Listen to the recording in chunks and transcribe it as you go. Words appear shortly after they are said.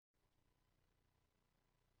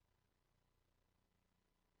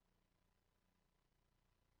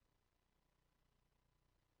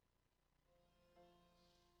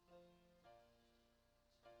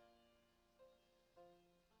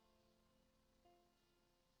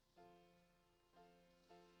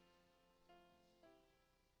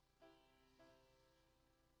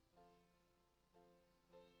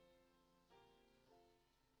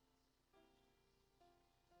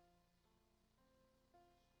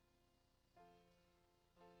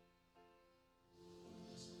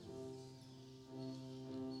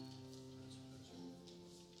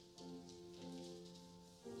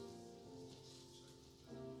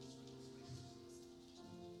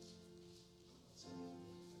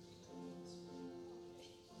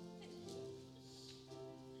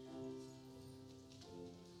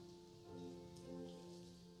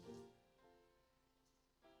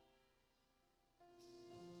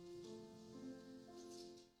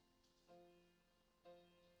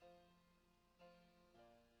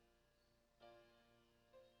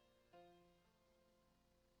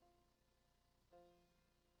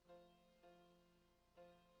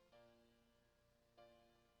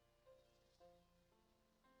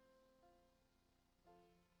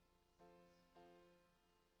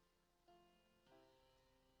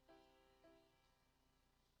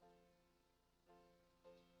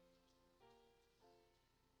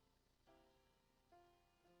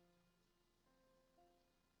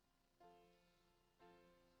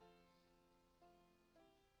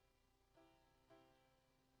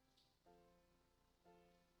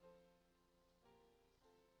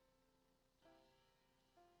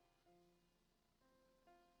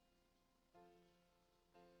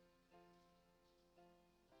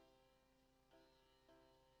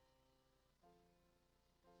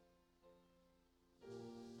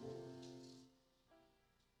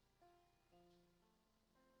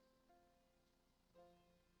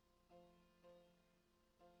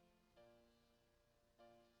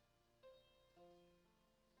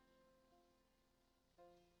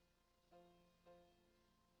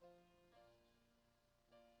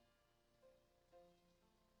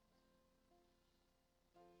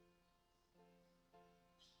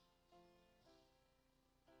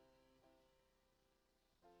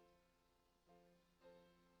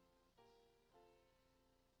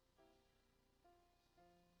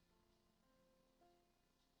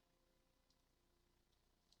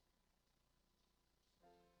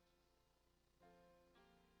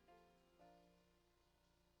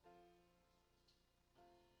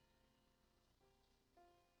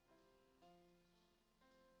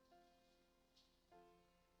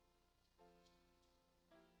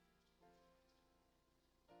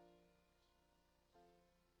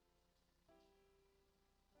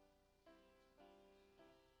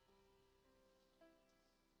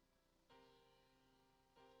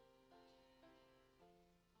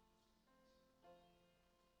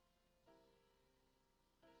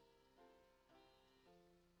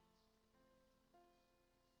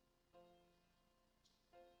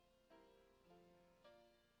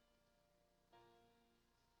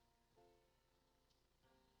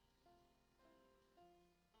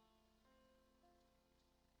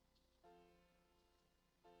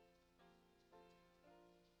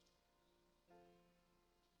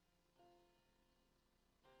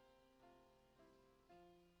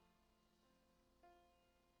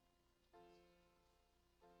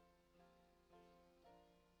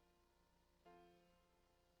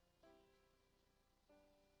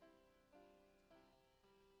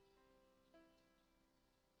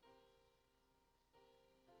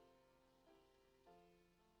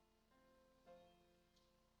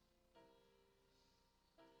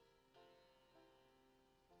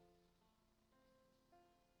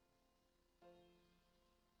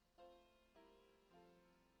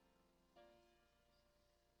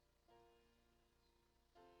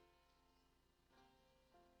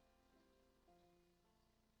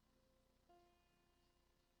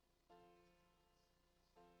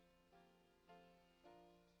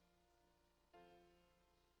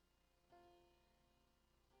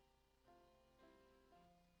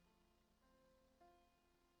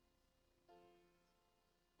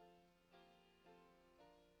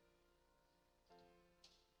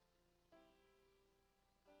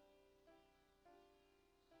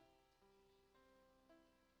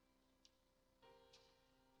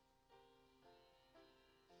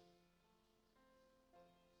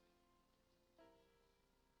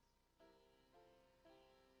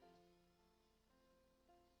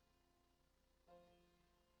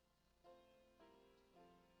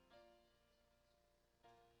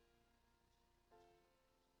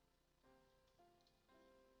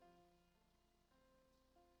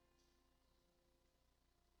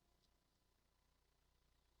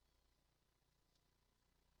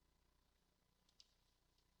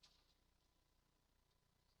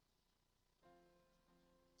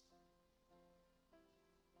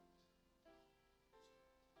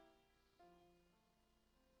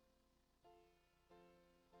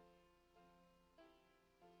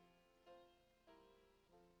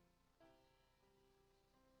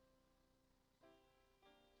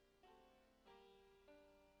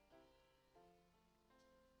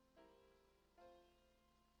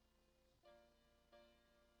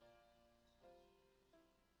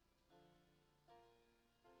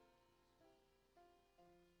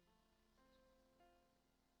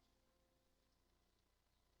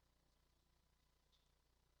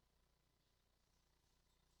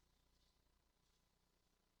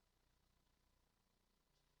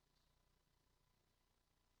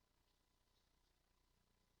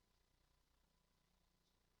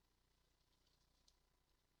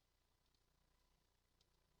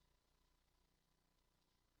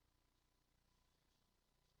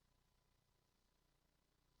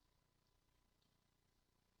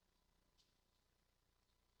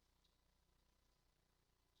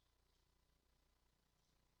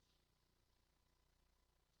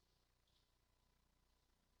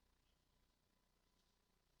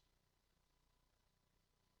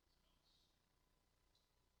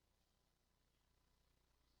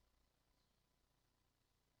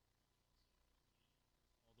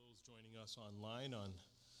Joining us online on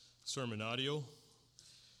sermon audio.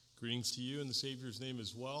 Greetings to you in the Savior's name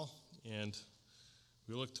as well. And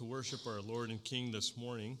we look to worship our Lord and King this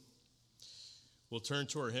morning. We'll turn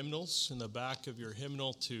to our hymnals in the back of your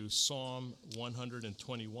hymnal to Psalm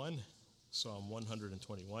 121. Psalm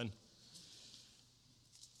 121.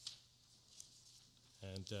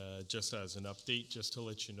 And just as an update, just to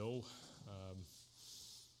let you know,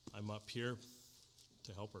 I'm up here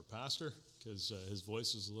to help our pastor because his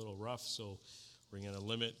voice is a little rough, so we're going to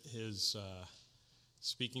limit his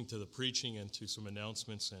speaking to the preaching and to some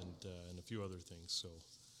announcements and a few other things.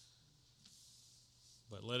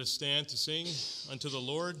 But let us stand to sing unto the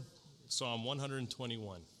Lord, Psalm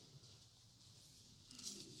 121.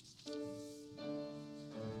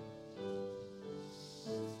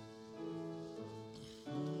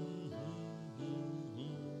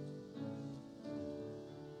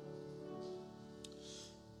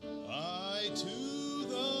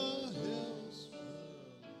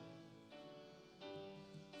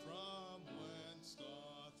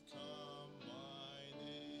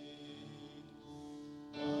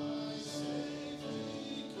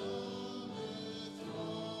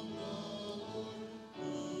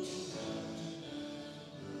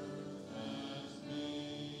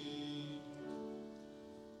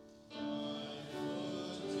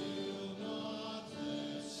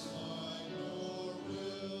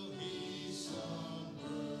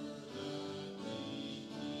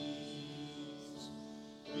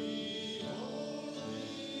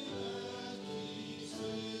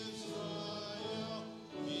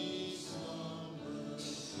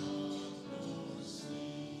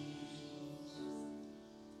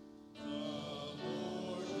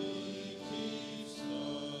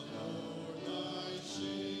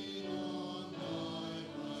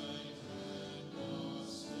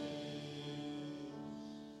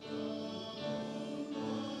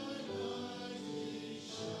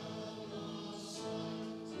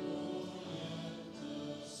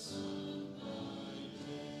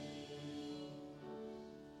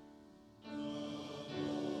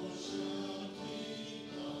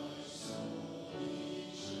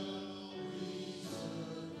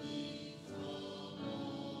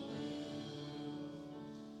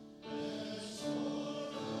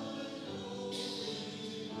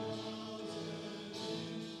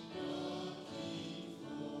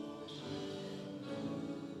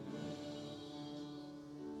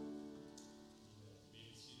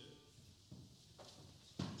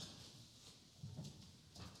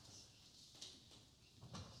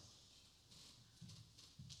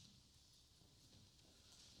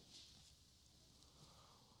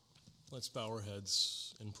 Let's bow our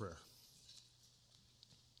heads in prayer.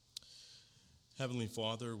 Heavenly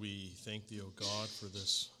Father, we thank Thee, O God, for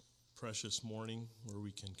this precious morning where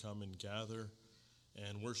we can come and gather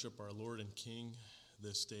and worship our Lord and King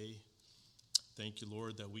this day. Thank you,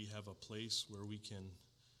 Lord, that we have a place where we can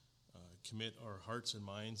commit our hearts and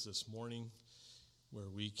minds this morning, where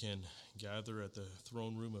we can gather at the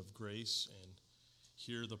throne room of grace and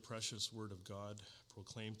hear the precious word of God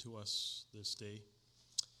proclaimed to us this day.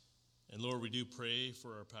 And Lord, we do pray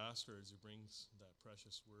for our pastor as he brings that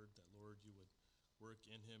precious word, that Lord, you would work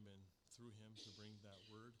in him and through him to bring that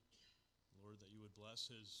word. Lord, that you would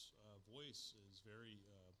bless his voice, his very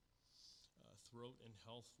throat and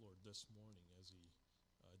health, Lord, this morning as he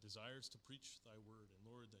desires to preach thy word. And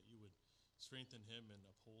Lord, that you would strengthen him and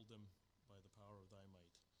uphold him by the power of thy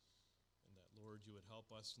might. And that, Lord, you would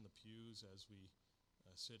help us in the pews as we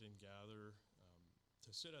sit and gather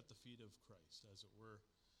to sit at the feet of Christ, as it were,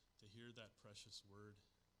 to hear that precious word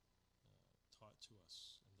taught to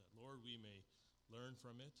us. And that, Lord, we may learn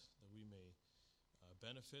from it, that we may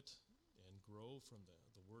benefit and grow from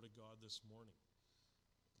the word of God this morning.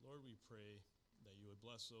 Lord, we pray that you would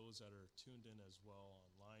bless those that are tuned in as well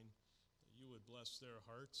online, that you would bless their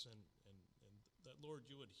hearts, and that, Lord,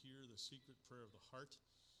 you would hear the secret prayer of the heart,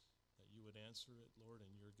 that you would answer it, Lord,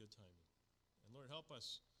 in your good timing. And Lord, help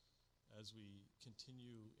us as we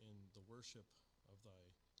continue in the worship of thy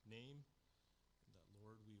name, and that,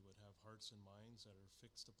 Lord, we would have hearts and minds that are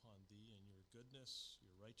fixed upon thee and your goodness,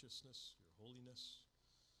 your righteousness, your holiness.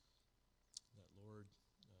 That, Lord,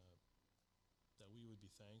 that we would be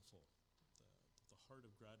thankful, the heart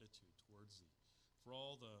of gratitude towards thee for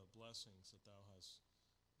all the blessings that thou hast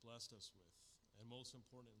blessed us with. And most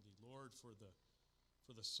importantly, Lord, for the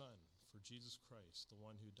Son, for Jesus Christ, the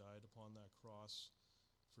one who died upon that cross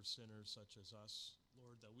for sinners such as us,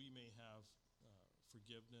 Lord, that we may have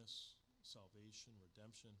forgiveness, salvation,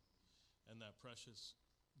 redemption, and that precious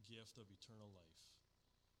gift of eternal life.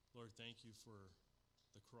 Lord, thank you for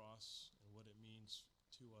the cross and what it means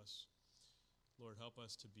to us. Lord, help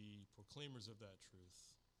us to be proclaimers of that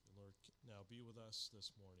truth. Lord, now be with us this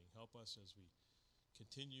morning. Help us as we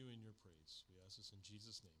continue in your praise. We ask this in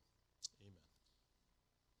Jesus' name. Amen.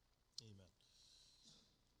 Amen.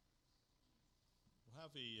 We'll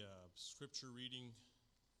have a scripture reading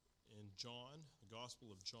in John, the Gospel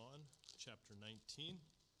of John, chapter 19.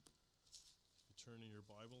 You turn in your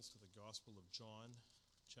Bibles to the Gospel of John,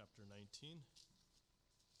 chapter 19.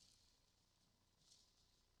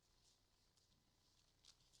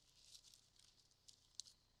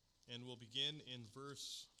 And we'll begin in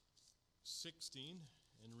verse 16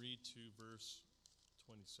 and read to verse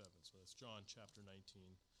 27. So that's John chapter 19,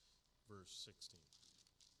 verse 16.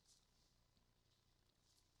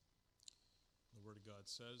 The Word of God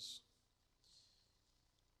says,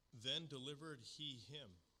 "Then delivered he him,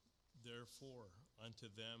 therefore, unto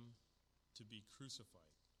them to be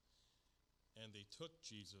crucified. And they took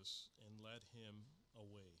Jesus and led him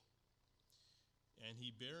away. And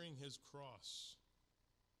he, bearing his cross,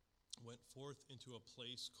 went forth into a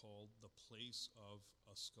place called the place of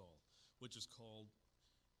a skull, which is called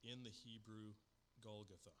in the Hebrew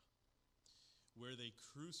Golgotha, where they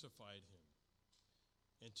crucified him,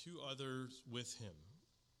 and two others with him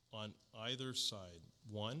on either side,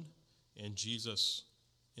 one and Jesus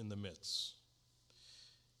in the midst.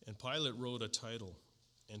 And Pilate wrote a title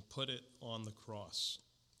and put it on the cross,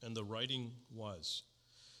 and the writing was,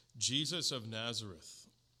 Jesus of Nazareth,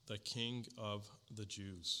 the King of the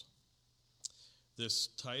Jews. This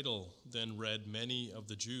title then read many of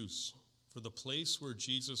the Jews, for the place where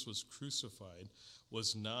Jesus was crucified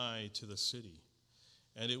was nigh to the city,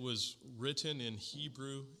 and it was written in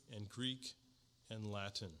Hebrew and Greek and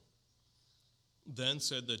Latin. Then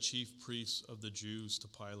said the chief priests of the Jews to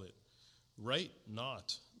Pilate, Write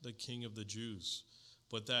not the King of the Jews,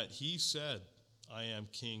 but that he said, I am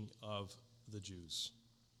King of the Jews.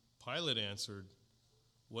 Pilate answered,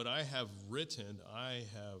 What I have written, I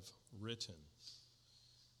have written.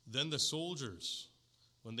 Then the soldiers,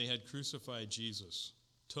 when they had crucified Jesus,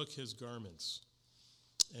 took his garments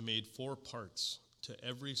and made 4 parts, to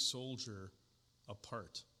every soldier a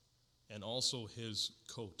part, and also his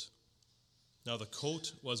coat. Now the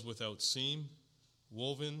coat was without seam,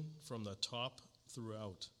 woven from the top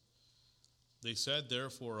throughout. They said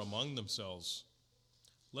therefore among themselves,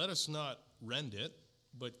 Let us not rend it,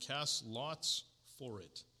 but cast lots for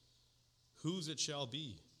it, whose it shall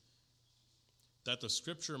be, that the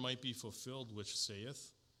scripture might be fulfilled, which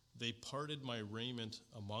saith, They parted my raiment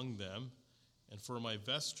among them, and for my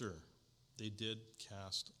vesture they did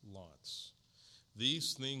cast lots.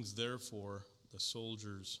 These things therefore the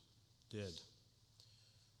soldiers did.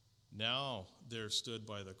 Now there stood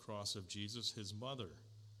by the cross of Jesus his mother,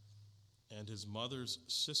 and his mother's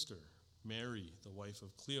sister, Mary, the wife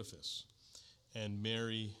of Cleophas, and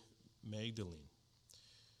Mary Magdalene.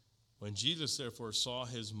 When Jesus therefore saw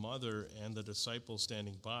his mother and the disciples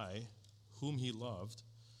standing by, whom he loved,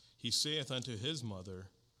 he saith unto his mother,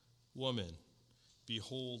 Woman,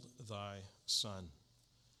 behold thy son.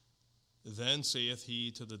 Then saith he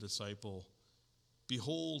to the disciple,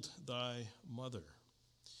 Behold thy mother.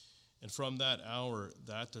 And from that hour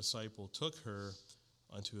that disciple took her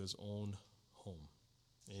unto his own home.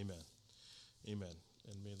 Amen. Amen.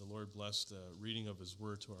 And may the Lord bless the reading of his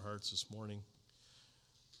word to our hearts this morning.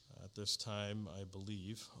 At this time, I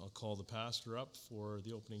believe, I'll call the pastor up for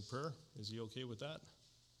the opening prayer. Is he okay with that?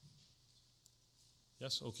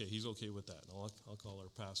 Yes? Okay, he's okay with that. I'll call our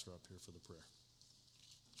pastor up here for the prayer.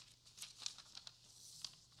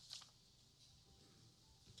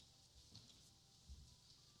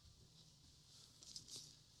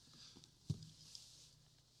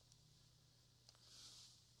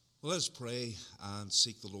 Well, let's pray and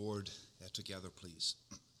seek the Lord together, please.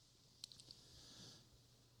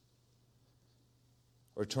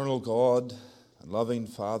 Our eternal God and loving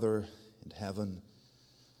Father in heaven,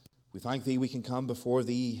 we thank Thee we can come before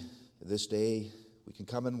Thee this day. We can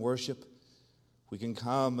come and worship. We can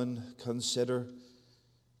come and consider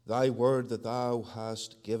Thy word that Thou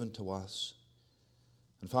hast given to us.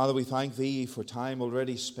 And Father, we thank Thee for time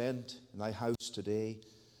already spent in Thy house today.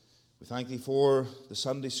 We thank Thee for the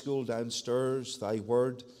Sunday school downstairs, Thy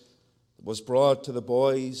word that was brought to the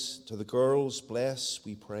boys, to the girls. Bless,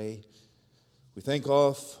 we pray. We think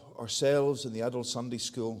of ourselves in the adult Sunday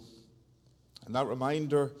school and that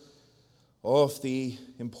reminder of the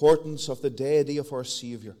importance of the deity of our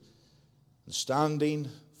Savior and standing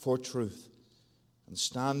for truth and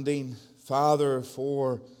standing, Father,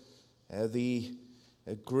 for the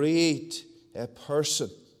great person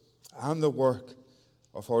and the work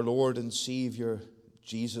of our Lord and Savior,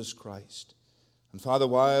 Jesus Christ. And Father,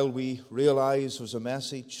 while we realize there's a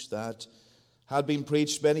message that had been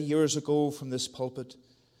preached many years ago from this pulpit.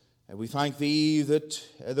 And we thank Thee that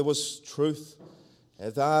there was truth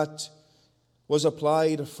that was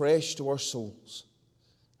applied afresh to our souls.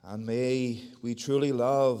 And may we truly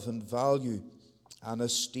love and value and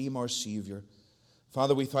esteem our Savior.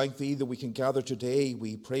 Father, we thank Thee that we can gather today.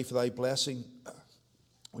 We pray for Thy blessing.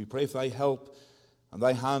 We pray for Thy help and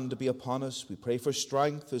Thy hand to be upon us. We pray for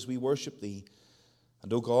strength as we worship Thee.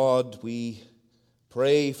 And, O God, we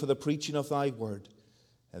pray for the preaching of Thy word,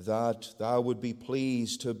 that Thou would be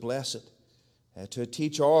pleased to bless it, to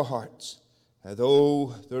teach our hearts.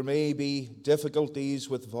 Though there may be difficulties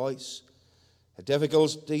with voice,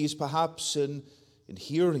 difficulties perhaps in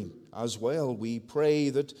hearing as well, we pray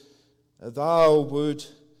that Thou would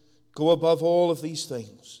go above all of these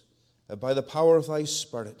things by the power of Thy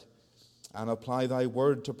Spirit and apply Thy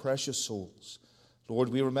word to precious souls. Lord,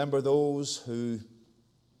 we remember those who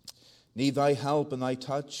need Thy help and Thy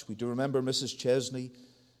touch. We do remember Mrs. Chesney.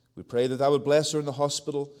 We pray that Thou would bless her in the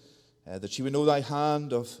hospital, that she would know Thy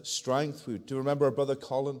hand of strength. We do remember our brother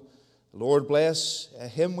Colin. Lord, bless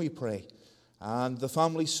him, we pray, and the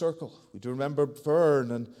family circle. We do remember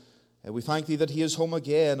Vern, and we thank Thee that he is home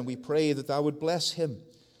again, and we pray that Thou would bless him,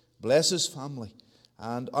 bless his family,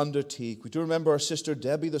 and undertake. We do remember our sister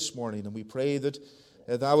Debbie this morning, and we pray that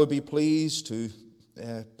Thou would be pleased to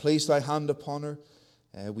place Thy hand upon her.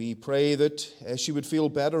 We pray that she would feel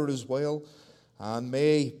better as well, and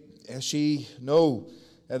may she know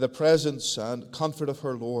the presence and comfort of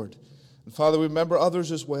her Lord. And Father, we remember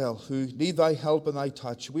others as well who need Thy help and Thy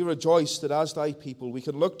touch. We rejoice that as Thy people we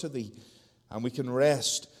can look to Thee and we can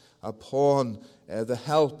rest upon the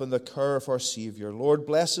help and the care of our Savior. Lord,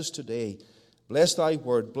 bless us today. Bless Thy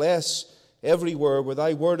word. Bless everywhere where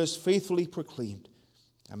Thy word is faithfully proclaimed.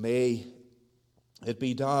 And may it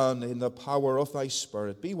be done in the power of Thy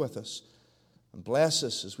Spirit. Be with us and bless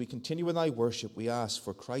us as we continue in Thy worship, we ask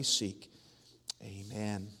for Christ's sake.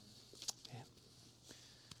 Amen.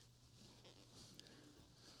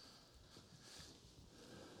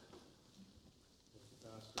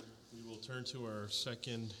 Pastor, we will turn to our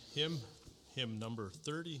second hymn, hymn number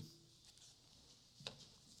 30.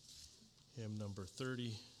 Hymn number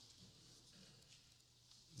 30,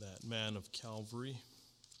 That Man of Calvary.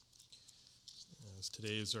 As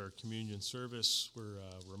today is our communion service, we're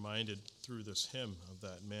reminded through this hymn of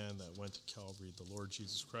that man that went to Calvary, the Lord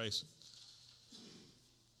Jesus Christ.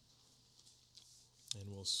 And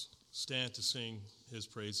we'll stand to sing his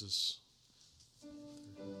praises.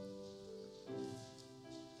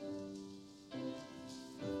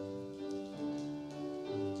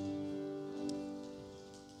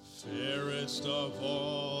 Fairest of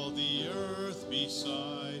all the earth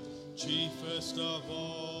beside, chiefest of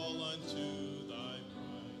all unto thy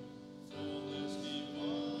pride, fullness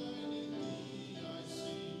divine in thee I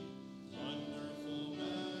see, wonderful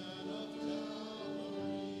man of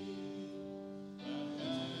Calvary, that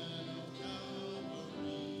man of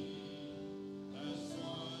Calvary has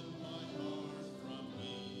won my heart from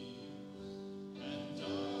me, and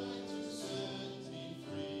died to set me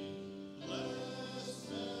free, blessed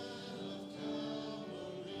man of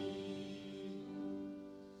Calvary.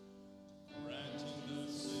 Granting the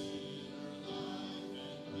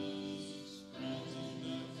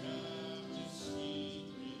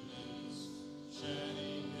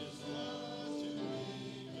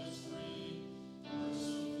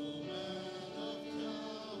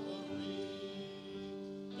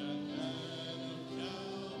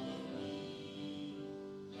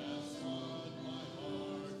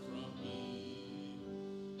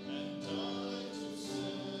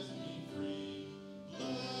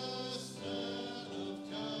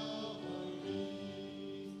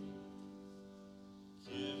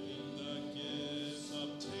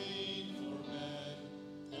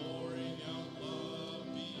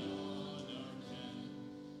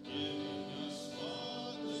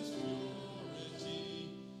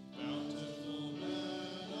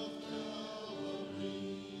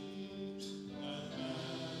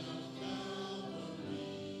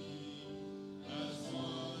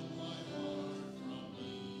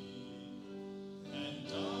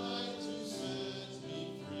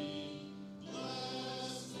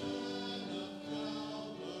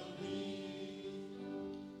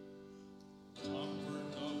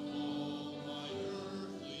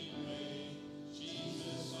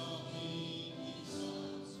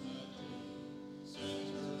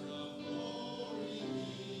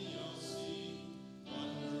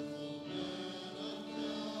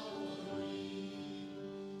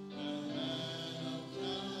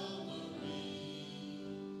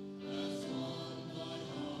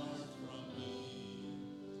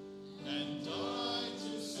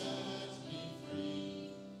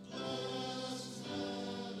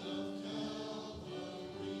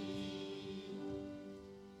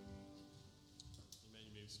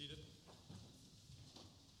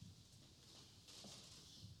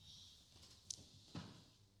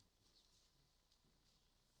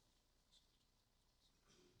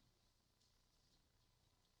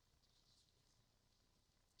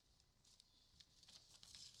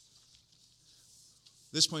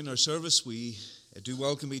At this point in our service, we do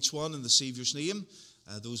welcome each one in the Saviour's name,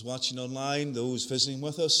 those watching online, those visiting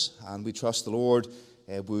with us, and we trust the Lord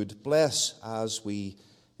would bless as we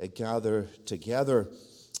gather together.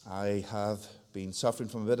 I have been suffering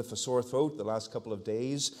from a bit of a sore throat the last couple of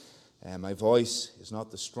days, and my voice is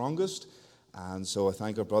not the strongest, and so I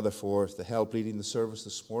thank our brother for the help leading the service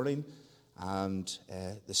this morning and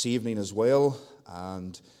this evening as well.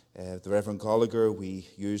 And the Reverend Gallagher, we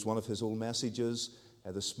used one of his old messages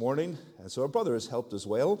this morning, so our brother has helped as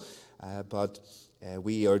well, but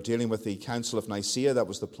we are dealing with the Council of Nicaea. That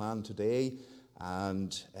was the plan today,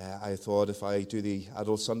 and I thought if I do the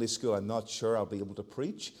adult Sunday school, I'm not sure I'll be able to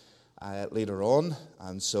preach later on,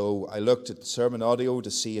 and so I looked at the sermon audio to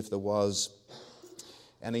see if there was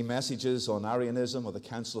any messages on Arianism or the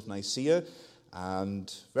Council of Nicaea,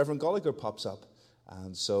 and Reverend Gallagher pops up,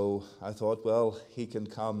 and so I thought, well, he can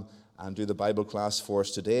come and do the Bible class for us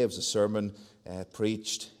today. It was a sermon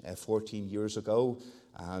preached 14 years ago,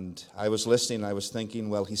 and I was listening and I was thinking,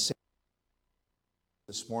 well, he said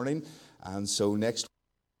this morning, and so next week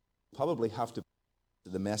we'll probably have to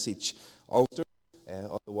the message altered,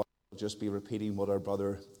 otherwise I'll just be repeating what our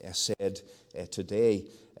brother said today,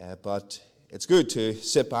 but it's good to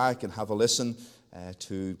sit back and have a listen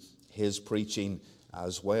to his preaching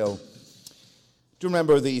as well. Do you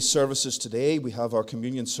remember the services today? We have our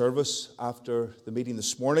communion service after the meeting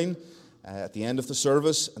this morning, at the end of the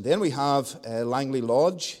service. And then we have Langley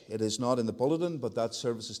Lodge. It is not in the bulletin, but that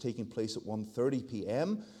service is taking place at 1:30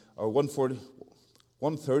 p.m. or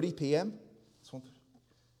 1:30 p.m.?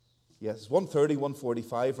 Yes, 1:30,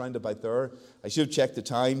 1:45, round about there. I should have checked the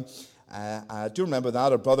time. I do remember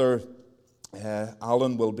that. Our brother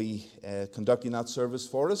Alan will be conducting that service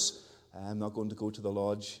for us. I'm not going to go to the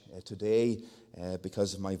lodge today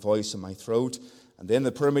because of my voice and my throat. And then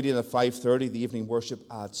the prayer meeting at 5:30, the evening worship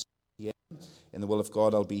at 6 p.m. In the will of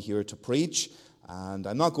God, I'll be here to preach. And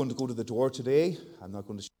I'm not going to go to the door today. I'm not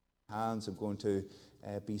going to shake hands. I'm going to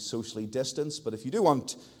be socially distanced. But if you do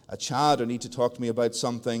want a chat or need to talk to me about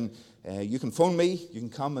something, you can phone me. You can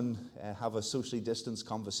come and have a socially distanced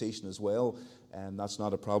conversation as well. And that's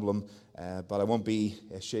not a problem. But I won't be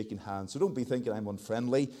shaking hands. So don't be thinking I'm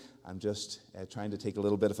unfriendly. I'm just trying to take a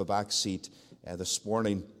little bit of a back seat this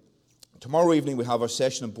morning. Tomorrow evening we have our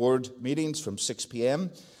session and board meetings from 6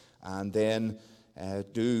 p.m. And then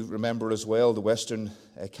do remember as well the Western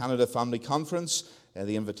Canada Family Conference.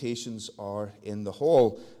 The invitations are in the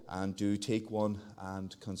hall, and do take one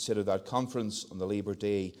and consider that conference on the Labour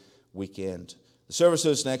Day weekend. The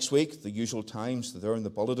services next week, the usual times, they're in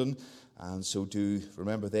the bulletin, and so do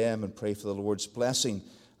remember them and pray for the Lord's blessing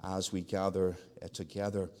as we gather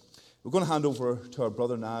together. We're going to hand over to our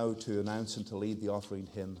brother now to announce and to lead the offering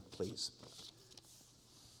hymn, please.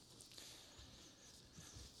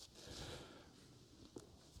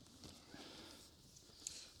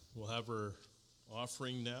 We'll have our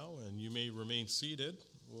offering now, and you may remain seated.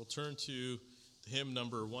 We'll turn to hymn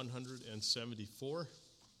number 174.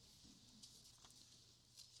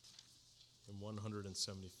 Hymn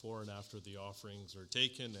 174, and after the offerings are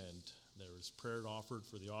taken and there is prayer offered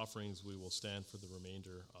for the offerings, we will stand for the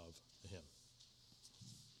remainder of the hymn.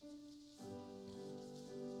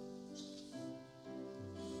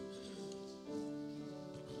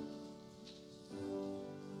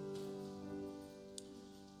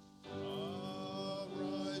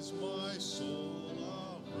 Arise, my soul,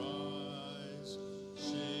 arise,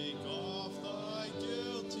 shake off thy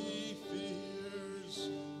guilty fears,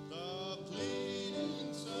 the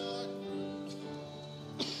pleading sacrament,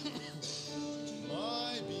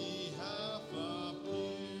 my behalf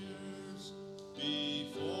appears.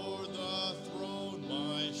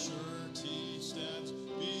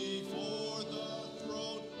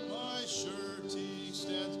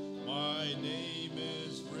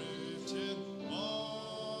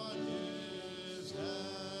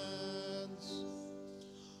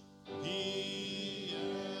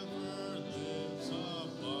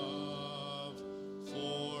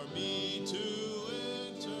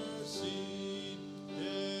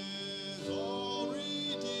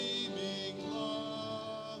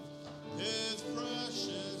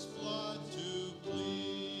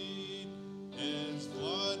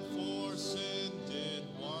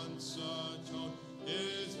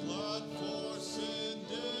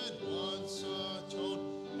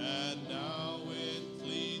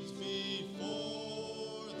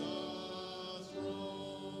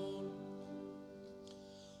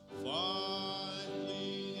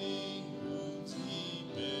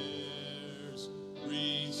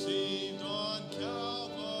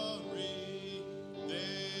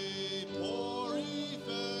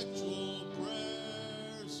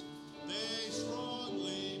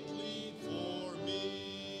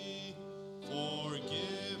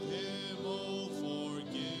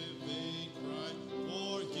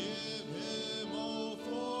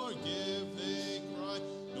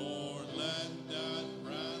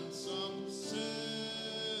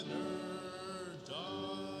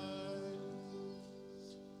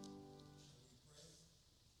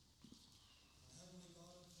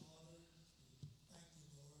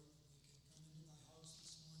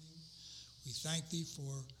 thank thee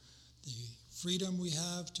for the freedom we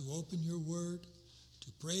have to open your word,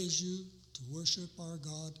 to praise you, to worship our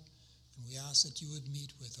God. And we ask that you would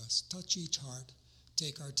meet with us. Touch each heart.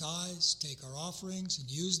 Take our tithes, take our offerings, and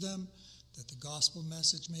use them, that the gospel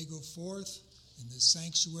message may go forth in this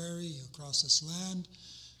sanctuary, across this land,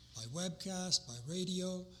 by webcast, by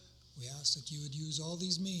radio. We ask that you would use all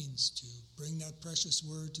these means to bring that precious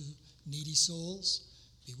word to needy souls.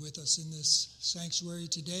 Be with us in this sanctuary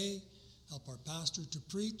today. Help our pastor to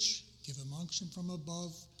preach. Give him unction from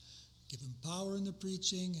above. Give him power in the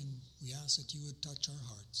preaching. And we ask that you would touch our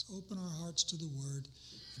hearts. Open our hearts to the word.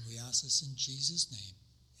 And we ask this in Jesus' name.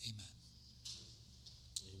 Amen.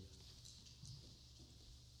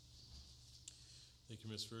 Thank you,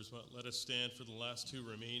 Ms. Fursma. Let us stand for the last two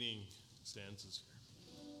remaining stanzas here.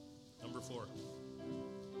 Number 4.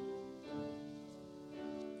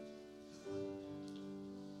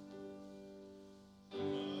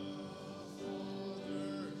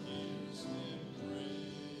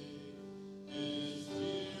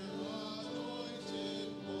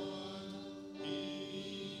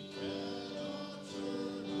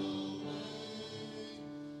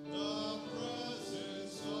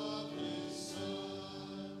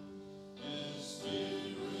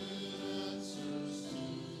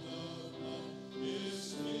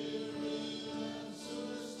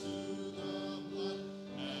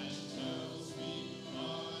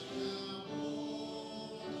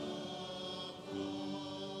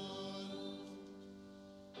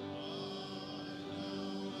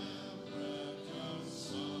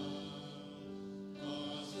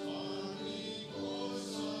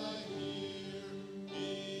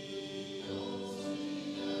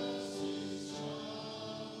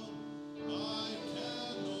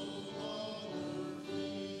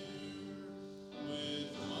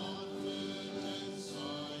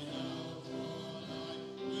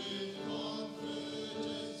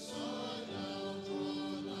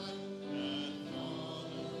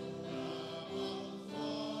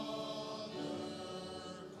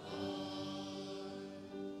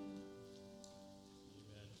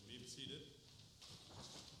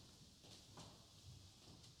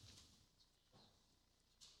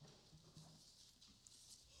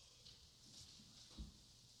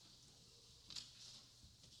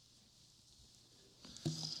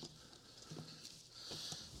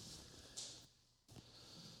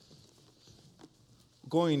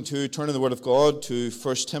 Going to turn in the Word of God to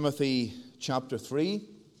 1 Timothy chapter 3.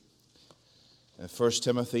 1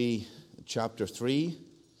 Timothy chapter 3.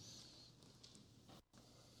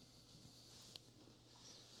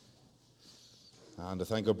 And I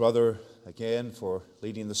thank our brother again for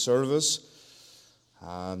leading the service.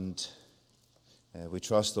 And we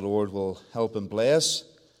trust the Lord will help and bless.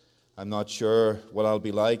 I'm not sure what I'll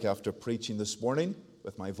be like after preaching this morning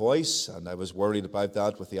with my voice, and I was worried about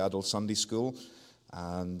that with the adult Sunday school.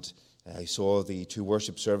 And I saw the 2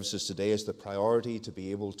 worship services today as the priority to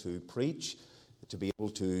be able to preach, to be able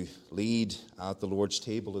to lead at the Lord's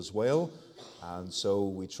table as well. And so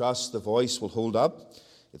we trust the voice will hold up.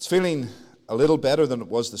 It's feeling a little better than it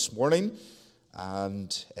was this morning.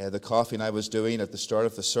 And the coughing I was doing at the start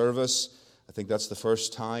of the service, I think that's the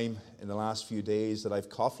first time in the last few days that I've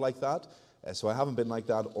coughed like that. So I haven't been like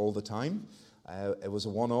that all the time. It was a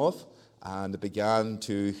one-off. And it began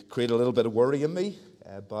to create a little bit of worry in me,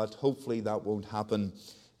 but hopefully that won't happen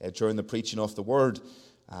during the preaching of the Word.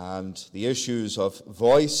 And the issues of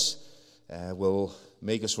voice will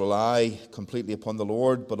make us rely completely upon the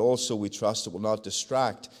Lord, but also we trust it will not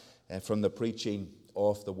distract from the preaching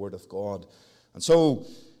of the Word of God. And so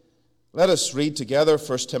let us read together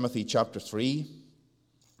 1 Timothy chapter 3,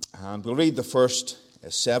 and we'll read the first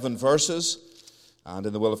 7 verses. And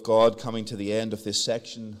in the will of God, coming to the end of this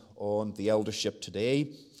section on the eldership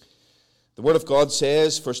today, the Word of God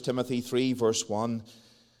says, 1 Timothy 3, verse 1,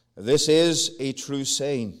 "This is a true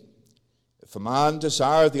saying. If a man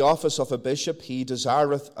desire the office of a bishop, he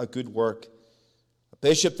desireth a good work. A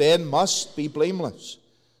bishop then must be blameless,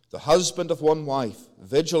 the husband of one wife,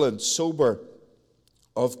 vigilant, sober,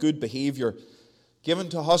 of good behavior, given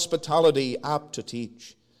to hospitality, apt to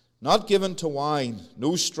teach, not given to wine,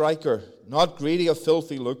 no striker, not greedy of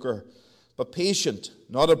filthy lucre, but patient,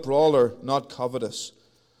 not a brawler, not covetous,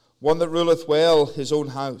 one that ruleth well his own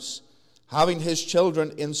house, having his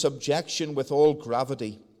children in subjection with all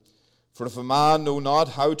gravity. For if a man know not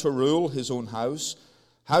how to rule his own house,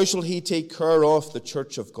 how shall he take care of the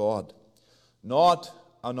church of God? Not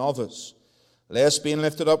a novice, lest being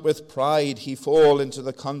lifted up with pride he fall into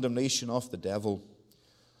the condemnation of the devil.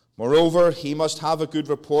 Moreover, he must have a good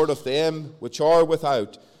report of them which are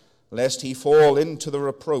without, lest he fall into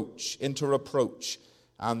reproach,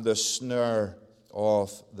 and the snare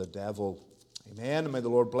of the devil. Amen. And may the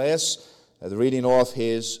Lord bless the reading of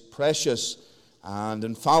his precious and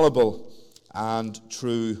infallible and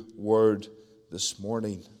true word this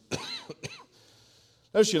morning.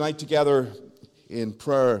 Let us unite together in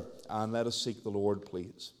prayer and let us seek the Lord,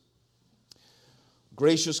 please.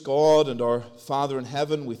 Gracious God and our Father in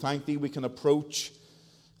heaven, we thank Thee we can approach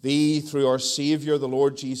Thee through our Savior, the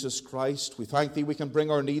Lord Jesus Christ. We thank Thee we can bring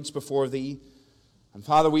our needs before Thee. And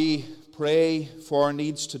Father, we pray for our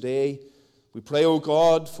needs today. We pray, O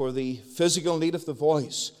God, for the physical need of the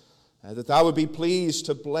voice, that Thou would be pleased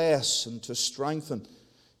to bless and to strengthen.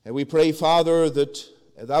 And we pray, Father, that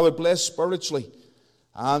Thou would bless spiritually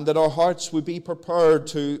and that our hearts would be prepared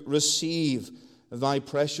to receive Thy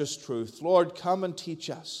precious truth. Lord, come and teach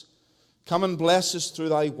us. Come and bless us through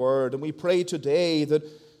Thy word. And we pray today that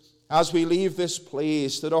as we leave this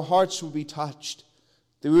place, that our hearts will be touched,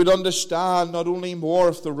 that we would understand not only more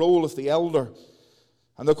of the role of the elder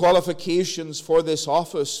and the qualifications for this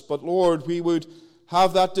office, but Lord, we would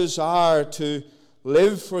have that desire to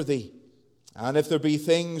live for Thee. And if there be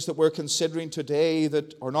things that we're considering today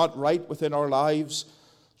that are not right within our lives,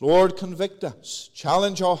 Lord, convict us,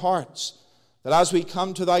 challenge our hearts, that as we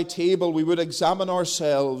come to Thy table, we would examine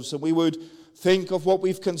ourselves and we would think of what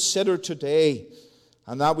we've considered today,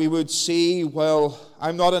 and that we would see, well,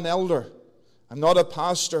 I'm not an elder, I'm not a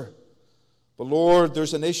pastor, but Lord,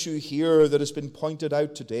 there's an issue here that has been pointed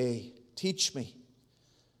out today. Teach me.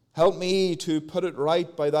 Help me to put it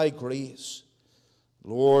right by Thy grace.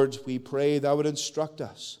 Lord, we pray Thou would instruct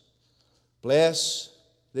us. Bless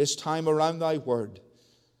this time around Thy word,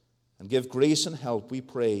 and give grace and help, we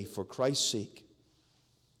pray, for Christ's sake.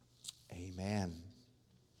 Amen.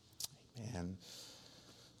 Amen.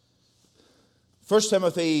 1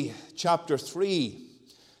 Timothy chapter 3,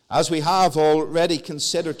 as we have already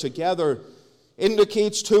considered together,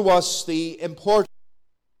 indicates to us the important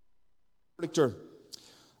character,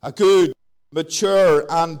 a good, mature,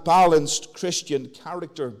 and balanced Christian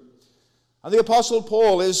character. And the Apostle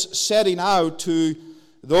Paul is setting out to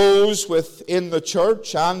those within the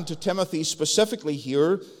church, and to Timothy specifically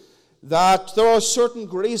here, that there are certain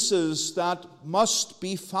graces that must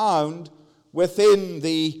be found within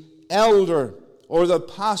the elder or the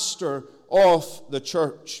pastor of the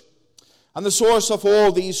church. And the source of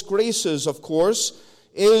all these graces, of course,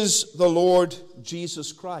 is the Lord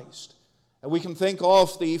Jesus Christ. And we can think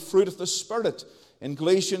of the fruit of the Spirit in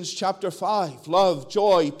Galatians chapter 5, love,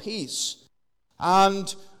 joy, peace.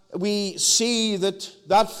 And we see that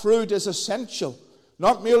that fruit is essential,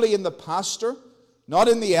 not merely in the pastor, not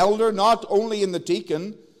in the elder, not only in the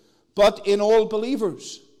deacon, but in all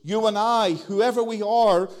believers. You and I, whoever we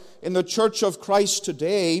are in the church of Christ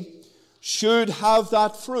today, should have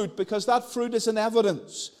that fruit, because that fruit is an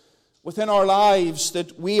evidence within our lives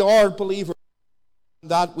that we are believers,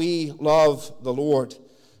 that we love the Lord.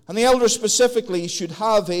 And the elder specifically should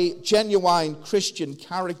have a genuine Christian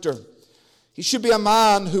character. He should be a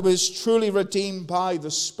man who is truly redeemed by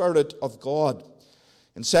the Spirit of God.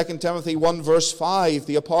 In 2 Timothy 1 verse 5,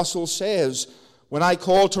 the apostle says, "When I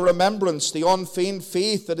call to remembrance the unfeigned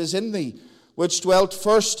faith that is in thee, which dwelt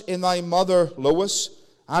first in thy mother Lois,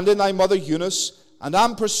 and in thy mother Eunice, and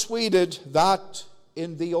am persuaded that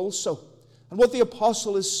in thee also." And what the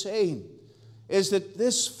apostle is saying is that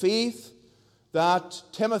this faith that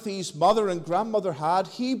Timothy's mother and grandmother had,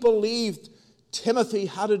 he believed Timothy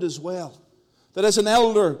had it as well. That as an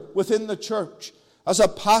elder within the church, as a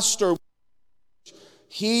pastor,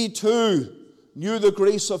 he too knew the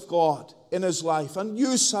grace of God in his life and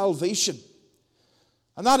knew salvation.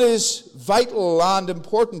 And that is vital and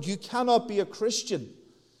important. You cannot be a Christian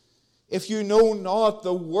if you know not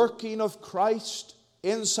the working of Christ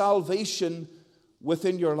in salvation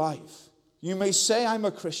within your life. You may say, I'm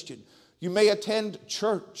a Christian. You may attend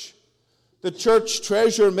church. The church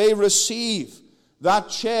treasurer may receive that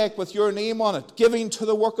check with your name on it, giving to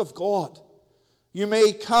the work of God. You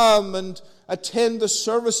may come and attend the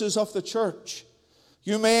services of the church.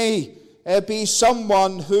 You may be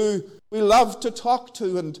someone who we love to talk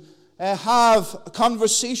to and have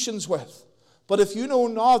conversations with. But if you know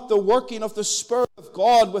not the working of the Spirit of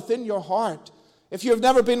God within your heart, if you have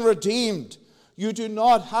never been redeemed, you do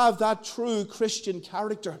not have that true Christian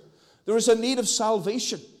character. There is a need of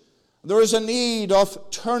salvation. There is a need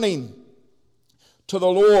of turning to the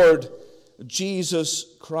Lord Jesus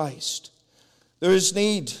Christ. There is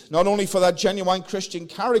need not only for that genuine Christian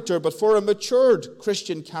character, but for a matured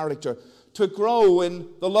Christian character to grow in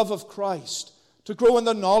the love of Christ, to grow in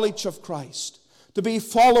the knowledge of Christ, to be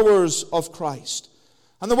followers of Christ.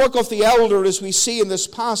 And the work of the elder, as we see in this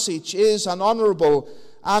passage, is an honorable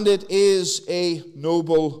and it is a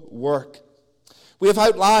noble work. We have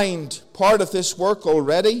outlined part of this work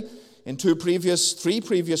already in three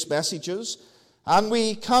previous messages, and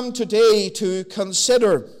we come today to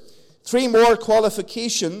consider three more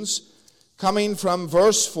qualifications coming from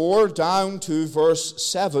verse 4 down to verse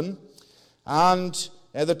 7. And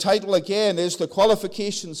the title again is The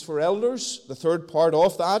Qualifications for Elders, the third part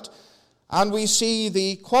of that. And we see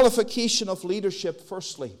the qualification of leadership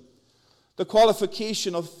firstly. The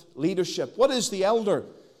qualification of leadership. What is the elder?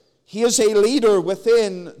 He is a leader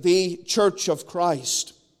within the Church of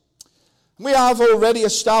Christ. We have already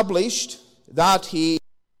established that he is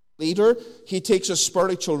a leader. He takes a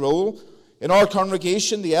spiritual role. In our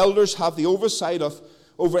congregation, the elders have the oversight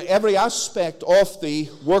over every aspect of the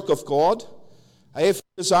work of God. If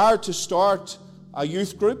we desire to start a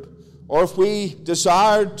youth group, or if we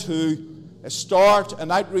desire to start an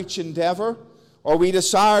outreach endeavor, or we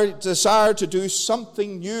desire to do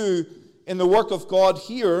something new in the work of God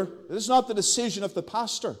here, it is not the decision of the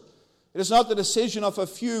pastor. It is not the decision of a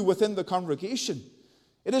few within the congregation.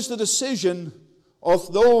 It is the decision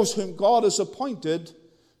of those whom God has appointed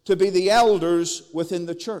to be the elders within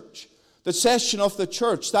the church. The session of the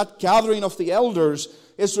church, that gathering of the elders,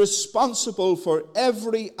 is responsible for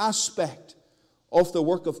every aspect of the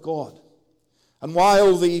work of God. And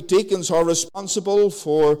while the deacons are responsible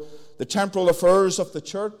for the temporal affairs of the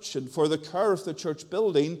church and for the care of the church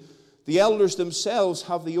building, the elders themselves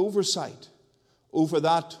have the oversight over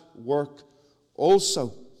that work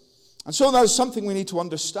also. And so that is something we need to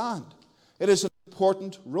understand. It is an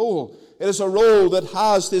important role. It is a role that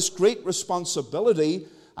has this great responsibility,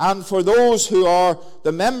 and for those who are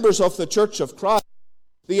the members of the Church of Christ,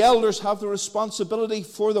 the elders have the responsibility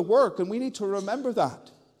for the work, and we need to remember that.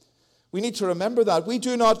 We need to remember that. We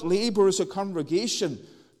do not labor as a congregation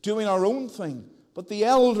doing our own thing, but the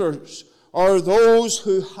elders are those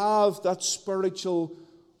who have that spiritual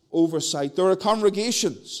oversight. There are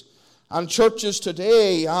congregations and churches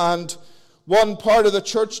today, and one part of the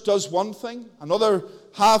church does one thing, another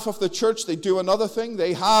half of the church, they do another thing.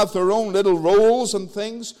 They have their own little roles and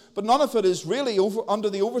things, but none of it is really under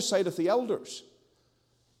the oversight of the elders.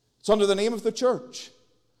 It's under the name of the church,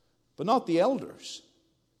 but not the elders.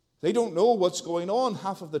 They don't know what's going on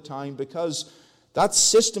half of the time because that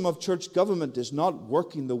system of church government is not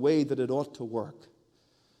working the way that it ought to work.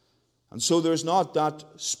 And so there's not that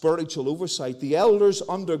spiritual oversight. The elders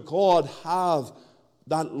under God have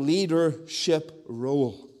that leadership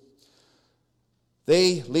role.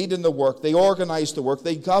 They lead in the work. They organize the work.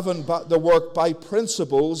 They govern the work by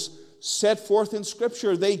principles set forth in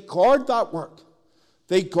Scripture. They guard that work.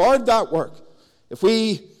 They guard that work. If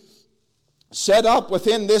we set up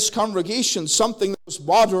within this congregation something that was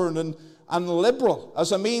modern and liberal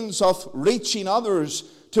as a means of reaching others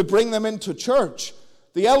to bring them into church,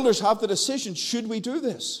 the elders have the decision, should we do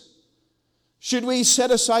this? Should we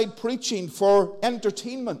set aside preaching for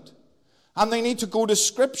entertainment? And they need to go to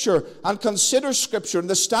Scripture and consider Scripture and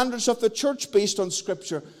the standards of the church based on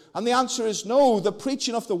Scripture. And the answer is no. The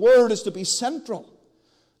preaching of the Word is to be central.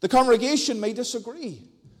 The congregation may disagree,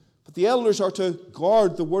 but the elders are to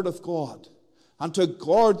guard the Word of God and to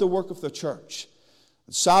guard the work of the church.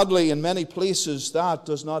 And sadly, in many places, that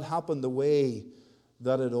does not happen the way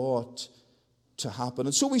that it ought to happen.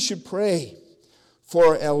 And so we should pray for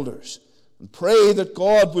our elders and pray that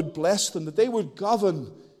God would bless them, that they would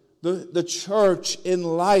govern the church in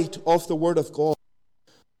light of the Word of God.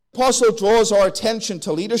 The apostle draws our attention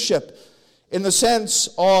to leadership in the sense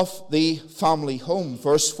of the family home.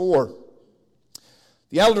 Verse 4.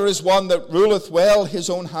 The elder is one that ruleth well his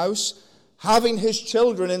own house, having his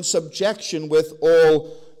children in subjection with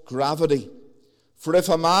all gravity. For if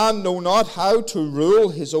a man know not how to rule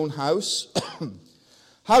his own house,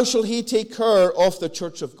 how shall he take care of the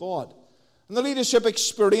church of God? And the leadership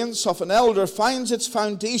experience of an elder finds its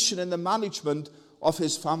foundation in the management of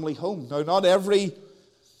his family home. Now, not every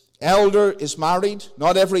elder is married.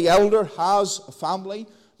 Not every elder has a family.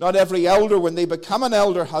 Not every elder, when they become an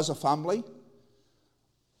elder, has a family.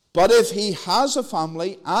 But if he has a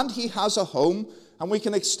family and he has a home, and we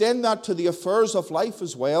can extend that to the affairs of life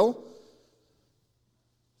as well,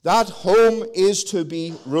 that home is to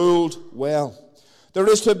be ruled well. There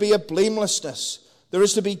is to be a blamelessness. There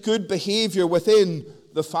is to be good behavior within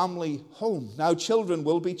the family home. Now, children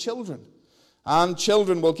will be children. And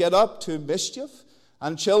children will get up to mischief.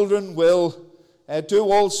 And children will do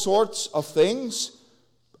all sorts of things.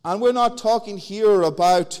 And we're not talking here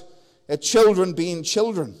about children being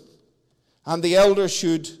children. And the elder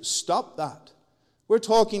should stop that. We're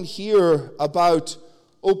talking here about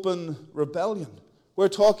open rebellion. We're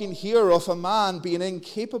talking here of a man being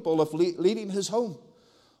incapable of leading his home.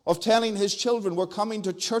 of telling his children, we're coming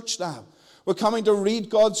to church now. We're coming to read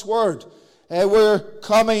God's word. We're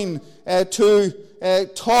coming to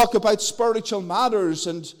talk about spiritual matters,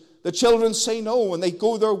 and the children say no, and they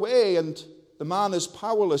go their way, and the man is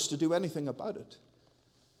powerless to do anything about it.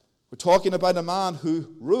 We're talking about a man who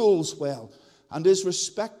rules well and is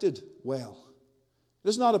respected well. It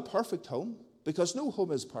is not a perfect home, because no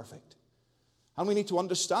home is perfect. And we need to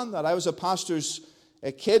understand that. I was a pastor's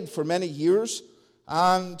kid for many years,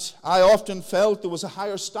 and I often felt there was a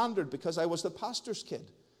higher standard because I was the pastor's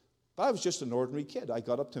kid. But I was just an ordinary kid. I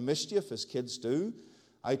got up to mischief, as kids do.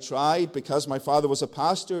 I tried, because my father was a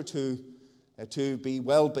pastor, to be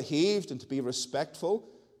well behaved and to be respectful.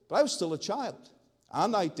 But I was still a child.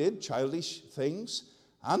 And I did childish things.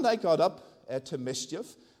 And I got up to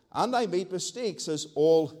mischief. And I made mistakes, as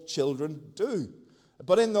all children do.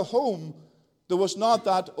 But in the home, there was not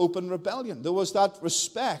that open rebellion. There was that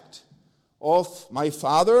respect of my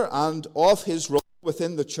father and of his role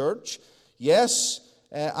within the church. Yes,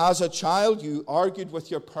 as a child, you argued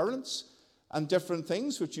with your parents and different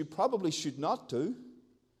things, which you probably should not do.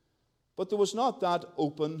 But there was not that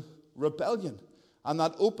open rebellion and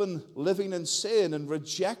that open living in sin and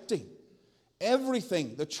rejecting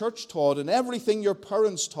everything the church taught and everything your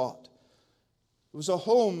parents taught. It was a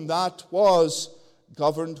home that was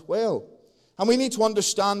governed well. And we need to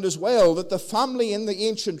understand as well that the family in the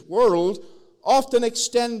ancient world often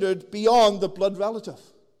extended beyond the blood relative.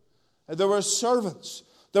 There were servants.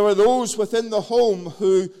 There were those within the home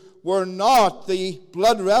who were not the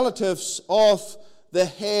blood relatives of the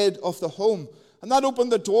head of the home. And that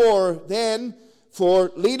opened the door then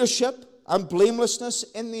for leadership and blamelessness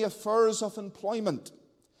in the affairs of employment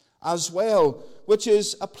as well, which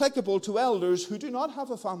is applicable to elders who do not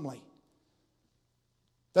have a family.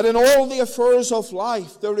 That in all the affairs of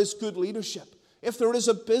life there is good leadership. If there is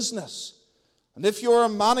a business, and if you're a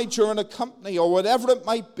manager in a company or whatever it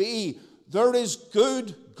might be, there is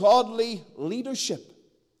good, godly leadership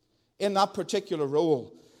in that particular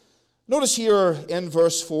role. Notice here in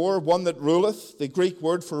verse 4, one that ruleth. The Greek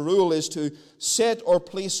word for rule is to set or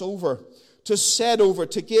place over, to set over,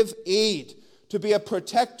 to give aid, to be a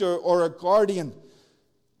protector or a guardian.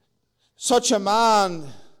 Such a man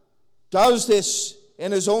does this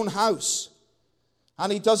in his own house,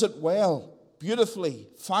 and he does it well, beautifully,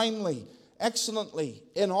 finely, excellently,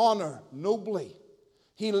 in honor, nobly.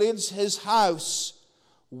 He leads his house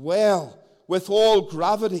well, with all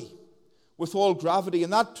gravity,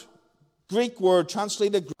 And that Greek word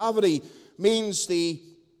translated gravity means the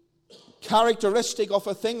characteristic of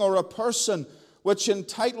a thing or a person which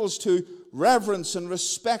entitles to reverence and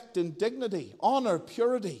respect and dignity, honor,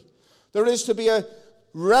 purity. There is to be a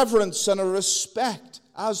reverence and a respect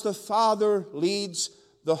as the father leads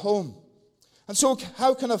the home. And so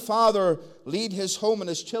how can a father lead his home and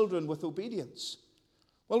his children with obedience?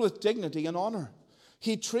 Well, with dignity and honor.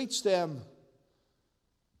 He treats them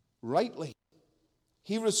rightly.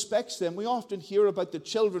 He respects them. We often hear about the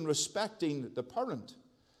children respecting the parent.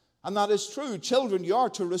 And that is true. Children, you are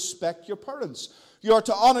to respect your parents. You are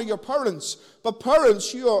to honor your parents. But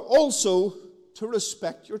parents, you are also to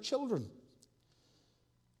respect your children.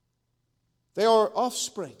 They are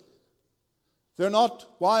offspring. They're not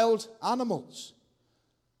wild animals.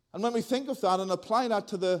 And when we think of that and apply that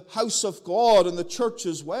to the house of God and the church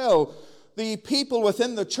as well, the people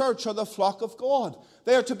within the church are the flock of God.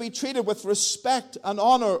 They are to be treated with respect and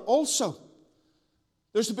honor also.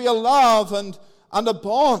 There's to be a love and a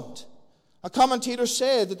bond. A commentator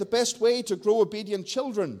said that the best way to grow obedient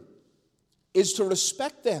children is to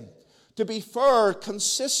respect them, to be fair,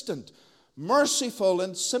 consistent, merciful,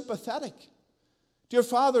 and sympathetic. Dear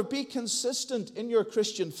Father, be consistent in your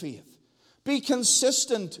Christian faith. Be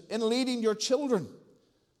consistent in leading your children.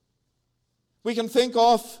 We can think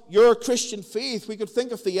of your Christian faith. We could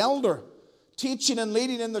think of the elder teaching and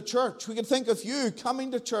leading in the church. We could think of you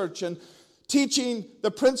coming to church and teaching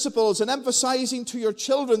the principles and emphasizing to your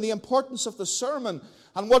children the importance of the sermon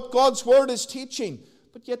and what God's word is teaching.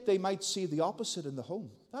 But yet they might see the opposite in the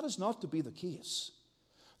home. That is not to be the case.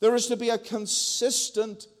 There is to be a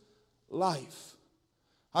consistent life.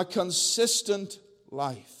 A consistent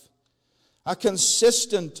life. A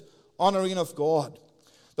consistent honoring of God.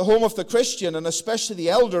 The home of the Christian, and especially the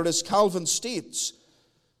elder, as Calvin states,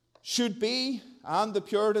 should be, and the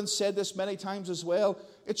Puritans said this many times as well,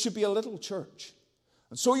 it should be a little church.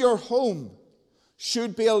 And so your home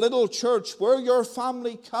should be a little church where your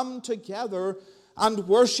family come together and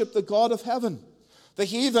worship the God of heaven. The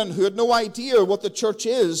heathen, who had no idea what the church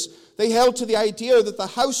is, they held to the idea that the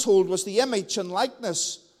household was the image and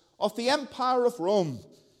likeness of the Empire of Rome.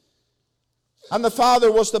 And the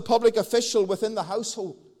father was the public official within the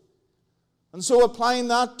household. And so applying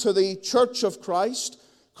that to the church of Christ,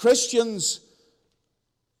 Christians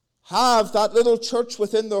have that little church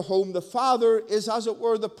within their home. The father is, as it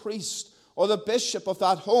were, the priest or the bishop of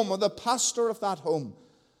that home or the pastor of that home.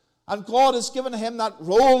 And God has given him that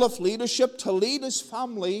role of leadership to lead his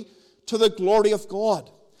family to the glory of God.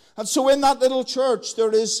 And so in that little church,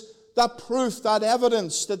 there is that proof, that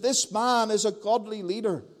evidence that this man is a godly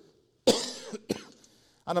leader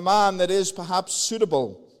and a man that is perhaps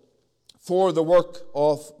suitable for the work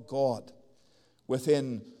of God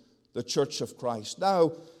within the church of Christ.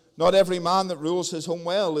 Now, not every man that rules his home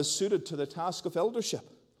well is suited to the task of eldership.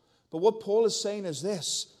 But what Paul is saying is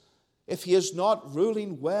this: if he is not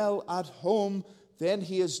ruling well at home, then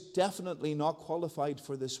he is definitely not qualified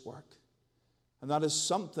for this work. And that is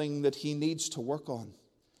something that he needs to work on.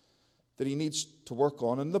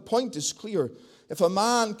 And the point is clear. If a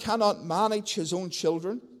man cannot manage his own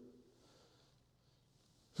children,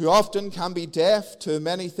 who often can be deaf to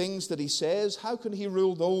many things that he says, how can he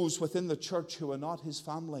rule those within the church who are not his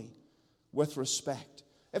family with respect?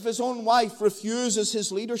 If his own wife refuses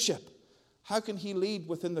his leadership, how can he lead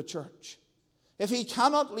within the church? If he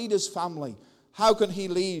cannot lead his family, how can he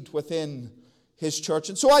lead within his church?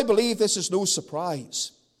 And so I believe this is no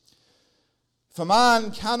surprise. If a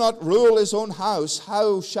man cannot rule his own house,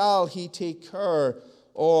 how shall he take care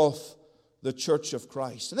of the church of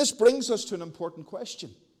Christ? And this brings us to an important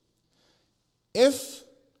question. If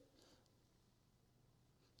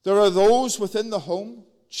there are those within the home,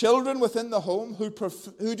 children within the home,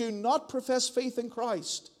 who do not profess faith in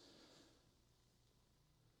Christ,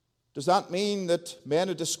 does that mean that men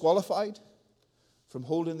are disqualified from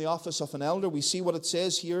holding the office of an elder? We see what it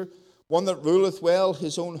says here, one that ruleth well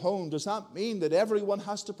his own home. Does that mean that everyone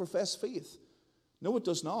has to profess faith? No, it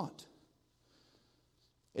does not.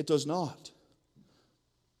 It does not.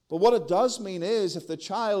 But what it does mean is, if the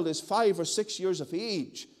child is 5 or 6 years of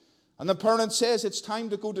age, and the parent says it's time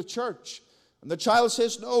to go to church, and the child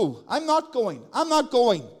says, no, I'm not going,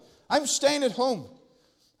 I'm staying at home.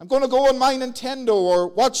 I'm going to go on my Nintendo or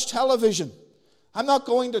watch television. I'm not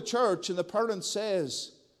going to church. And the parent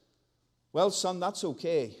says, well, son, that's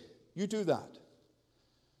okay. You do that.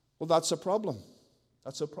 Well, that's a problem.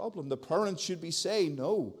 That's a problem. The parent should be saying,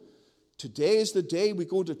 no, today is the day we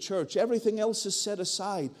go to church. Everything else is set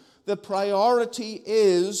aside. The priority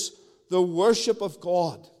is the worship of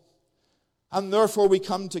God. And therefore we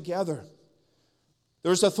come together.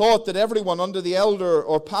 There's a thought that everyone under the elder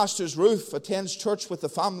or pastor's roof attends church with the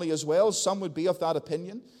family as well. Some would be of that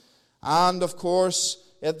opinion. And of course,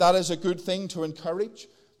 that is a good thing to encourage.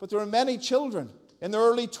 But there are many children in their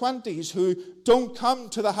early 20s who don't come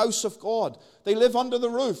to the house of God. They live under the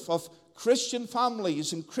roof of Christian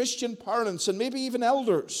families and Christian parents and maybe even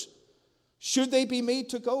elders. Should they be made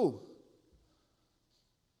to go?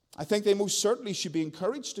 I think they most certainly should be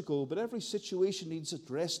encouraged to go, but every situation needs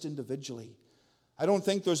addressed individually. I don't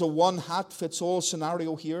think there's a one-hat-fits-all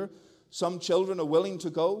scenario here. Some children are willing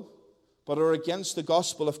to go, but are against the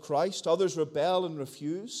gospel of Christ. Others rebel and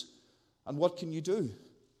refuse. And what can you do?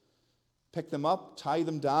 Pick them up, tie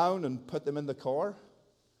them down, and put them in the car?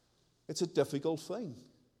 It's a difficult thing.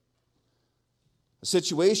 A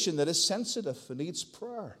situation that is sensitive and needs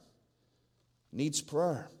prayer. Needs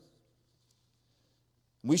prayer.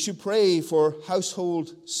 We should pray for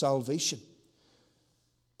household salvation.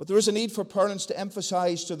 But there is a need for parents to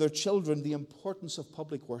emphasize to their children the importance of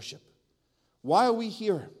public worship. Why are we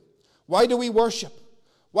here? Why do we worship?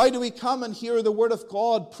 Why do we come and hear the word of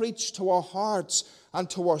God preached to our hearts and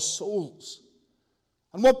to our souls?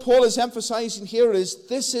 And what Paul is emphasizing here is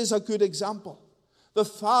this is a good example. The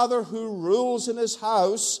father who rules in his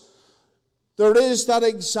house, there is that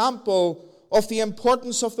example of the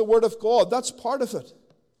importance of the word of God. That's part of it.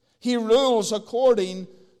 He rules according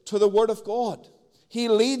to the word of God. He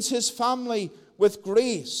leads his family with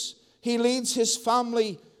grace. He leads his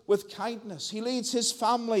family with kindness. He leads his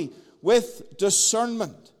family with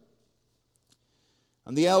discernment.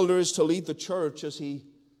 And the elder is to lead the church as he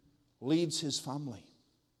leads his family.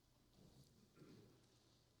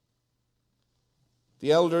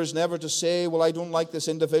 The elder is never to say, well, I don't like this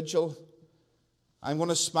individual. I'm going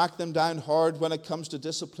to smack them down hard when it comes to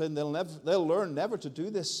discipline. They'll learn never to do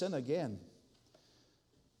this sin again.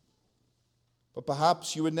 But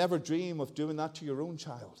perhaps you would never dream of doing that to your own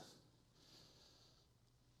child.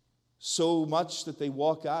 So much that they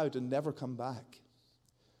walk out and never come back.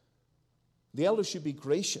 The elder should be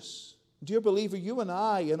gracious. Dear believer, you and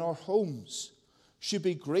I in our homes should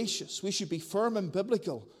be gracious. We should be firm and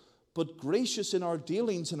biblical, but gracious in our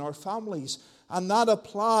dealings in our families. And that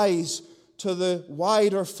applies to the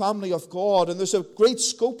wider family of God. And there's a great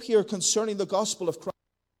scope here concerning the gospel of Christ.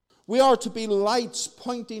 We are to be lights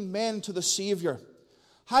pointing men to the Savior.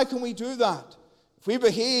 How can we do that? If we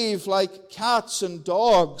behave like cats and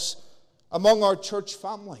dogs among our church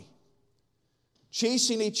family,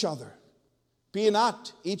 chasing each other, being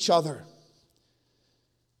at each other.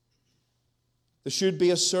 There should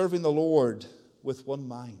be a serving the Lord with one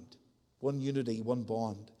mind, one unity, one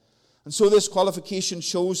bond. And so this qualification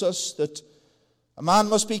shows us that a man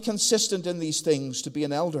must be consistent in these things to be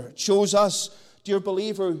an elder. It shows us, dear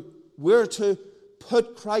believer, we're to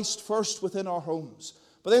put Christ first within our homes.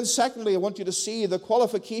 But then secondly, I want you to see the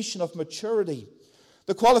qualification of maturity.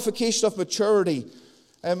 The qualification of maturity.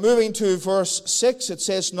 And moving to verse 6, it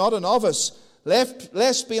says, not a novice,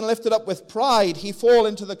 lest being lifted up with pride, he fall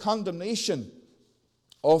into the condemnation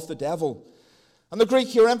of the devil. And the Greek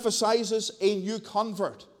here emphasizes a new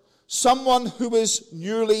convert, someone who is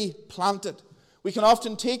newly planted. We can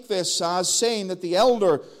often take this as saying that the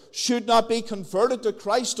elder should not be converted to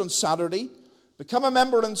Christ on Saturday, become a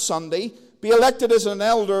member on Sunday, be elected as an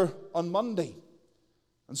elder on Monday.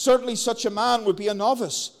 And certainly such a man would be a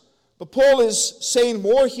novice. But Paul is saying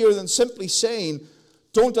more here than simply saying,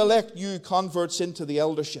 don't elect new converts into the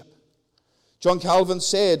eldership. John Calvin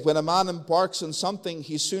said, when a man embarks on something,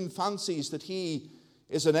 he soon fancies that he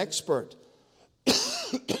is an expert.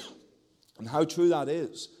 And how true that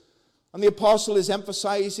is. And the apostle is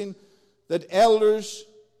emphasizing that elders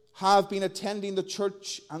have been attending the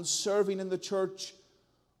church and serving in the church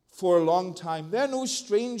for a long time. They're no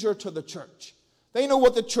stranger to the church. They know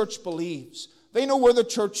what the church believes. They know where the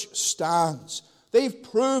church stands. They've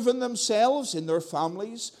proven themselves in their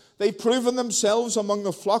families. They've proven themselves among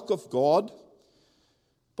the flock of God.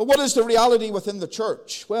 But what is the reality within the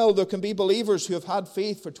church? Well, there can be believers who have had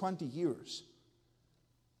faith for 20 years.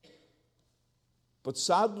 But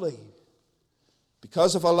sadly,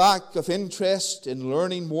 because of a lack of interest in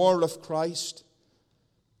learning more of Christ,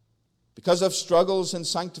 because of struggles in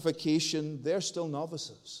sanctification, they're still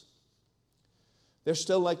novices. They're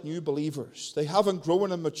still like new believers. They haven't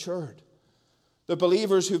grown and matured. They're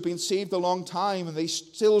believers who've been saved a long time and they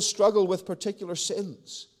still struggle with particular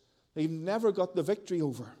sins they've never got the victory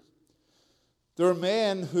over. There are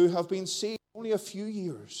men who have been saved only a few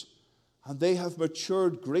years and they have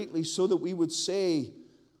matured greatly so that we would say,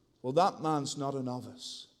 well, that man's not a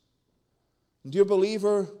novice. And dear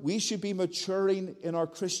believer, we should be maturing in our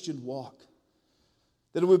Christian walk.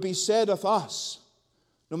 That it would be said of us,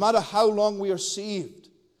 no matter how long we are saved,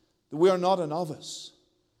 that we are not a novice.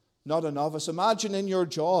 Not a novice. Imagine in your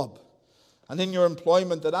job and in your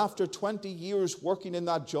employment that after 20 years working in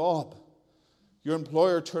that job, your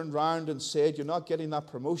employer turned round and said, you're not getting that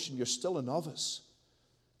promotion, you're still a novice.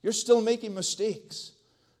 You're still making mistakes.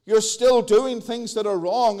 You're still doing things that are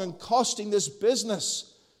wrong and costing this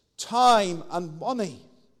business time and money.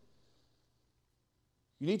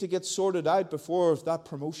 You need to get sorted out before that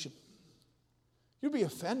promotion. You'll be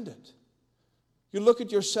offended. You look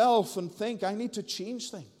at yourself and think, I need to change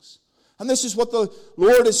things. And this is what the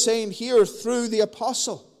Lord is saying here through the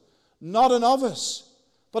apostle. Not a novice,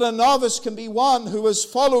 but a novice can be one who has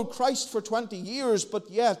followed Christ for 20 years, but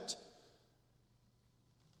yet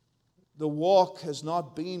the walk has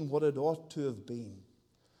not been what it ought to have been.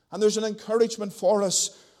 And there's an encouragement for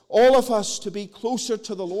us, all of us, to be closer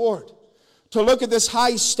to the Lord, to look at this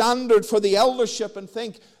high standard for the eldership and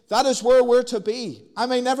think, that is where we're to be. I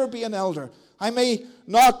may never be an elder. I may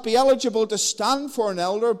not be eligible to stand for an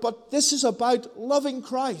elder, but this is about loving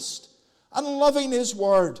Christ and loving His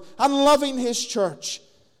Word and loving His church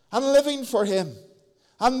and living for Him.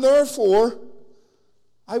 And therefore,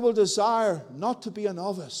 I will desire not to be a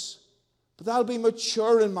novice, but I'll be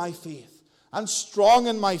mature in my faith and strong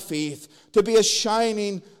in my faith to be a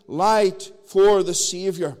shining light for the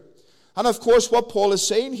Savior. And of course, what Paul is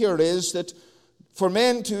saying here is that for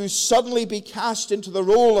men to suddenly be cast into the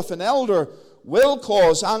role of an elder will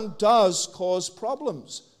cause and does cause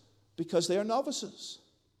problems because they are novices.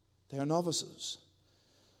 They are novices.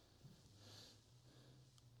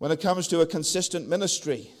 When it comes to a consistent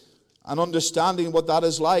ministry and understanding what that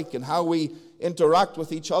is like and how we interact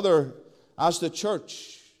with each other as the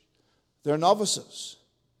church, they're novices.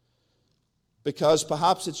 Because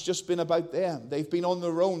perhaps it's just been about them. They've been on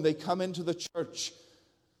their own. They come into the church.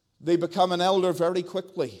 They become an elder very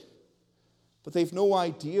quickly. But they've no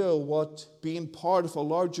idea what being part of a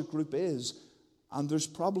larger group is. And there's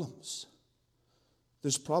problems.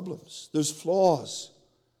 There's problems. There's flaws.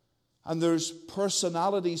 And there's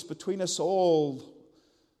personalities between us all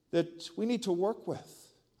that we need to work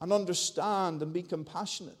with and understand and be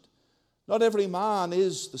compassionate. Not every man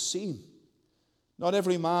is the same. Not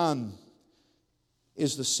every man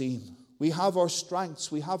is the same. We have our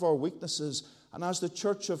strengths. We have our weaknesses. And as the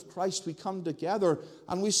church of Christ, we come together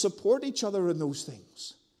and we support each other in those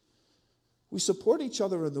things. We support each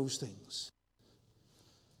other in those things.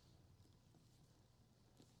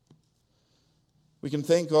 We can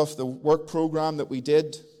think of the work program that we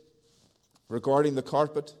did regarding the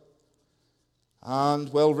carpet.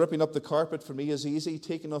 And, well, ripping up the carpet for me is easy.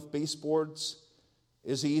 Taking off baseboards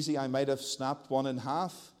is easy. I might have snapped one in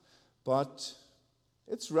half, but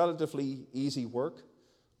it's relatively easy work.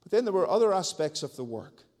 But then there were other aspects of the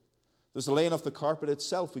work. There's the laying of the carpet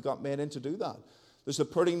itself. We got men in to do that. There's the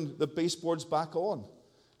putting the baseboards back on.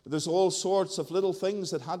 There's all sorts of little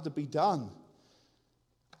things that had to be done.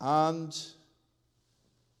 And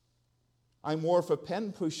I'm more of a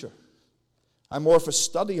pen pusher. I'm more of a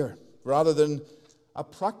studier rather than a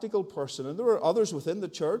practical person. And there are others within the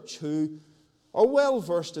church who are well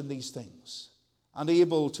versed in these things and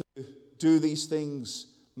able to do these things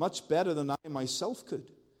much better than I myself could.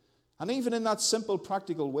 And even in that simple,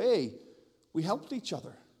 practical way, we helped each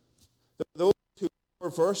other. There were those who were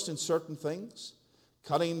versed in certain things,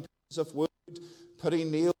 cutting pieces of wood, putting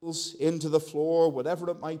nails into the floor, whatever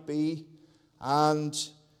it might be, and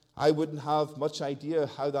I wouldn't have much idea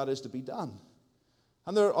how that is to be done.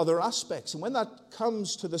 And there are other aspects. And when that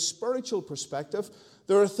comes to the spiritual perspective,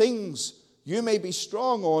 there are things you may be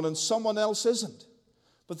strong on and someone else isn't.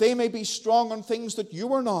 But they may be strong on things that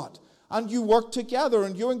you are not. And you work together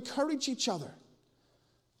and you encourage each other.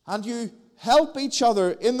 And you help each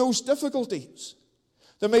other in those difficulties.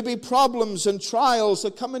 There may be problems and trials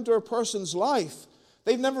that come into a person's life.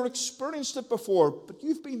 They've never experienced it before, but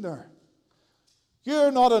you've been there.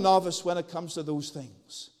 You're not a novice when it comes to those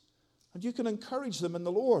things. And you can encourage them in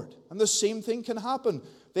the Lord. And the same thing can happen.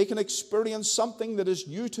 They can experience something that is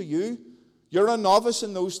new to you. You're a novice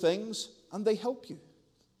in those things, and they help you.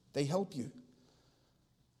 They help you.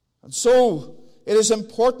 And so, it is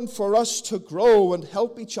important for us to grow and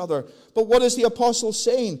help each other. But what is the apostle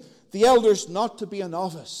saying? The elder's not to be a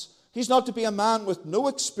novice. He's not to be a man with no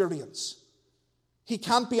experience. He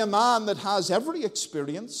can't be a man that has every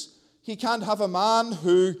experience. He can't have a man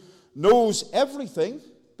who knows everything,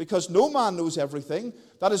 because no man knows everything.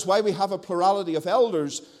 That is why we have a plurality of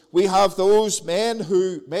elders. We have those men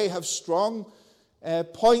who may have strong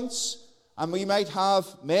points, and we might have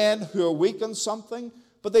men who are weak on something,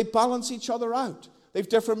 but they balance each other out. They have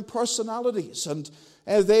different personalities, and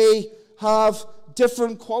they have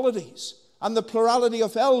different qualities. And the plurality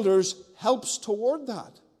of elders helps toward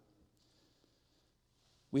that.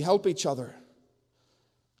 We help each other.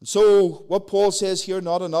 And so, what Paul says here,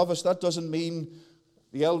 not a novice, that doesn't mean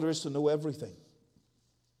the elder is to know everything.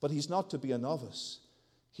 But he's not to be a novice.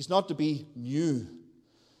 He's not to be new.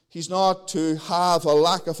 He's not to have a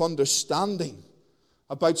lack of understanding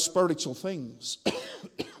about spiritual things.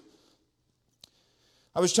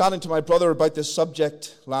 I was chatting to my brother about this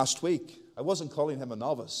subject last week. I wasn't calling him a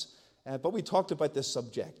novice, but we talked about this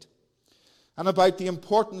subject and about the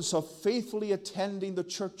importance of faithfully attending the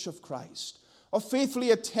church of Christ, of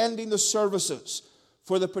faithfully attending the services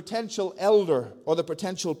for the potential elder or the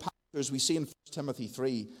potential pastors we see in 1 Timothy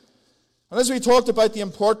 3. And as we talked about the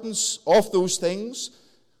importance of those things,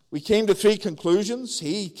 we came to three conclusions.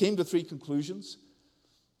 He came to three conclusions.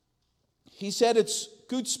 He said it's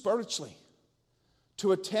good spiritually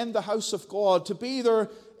to attend the house of God, to be there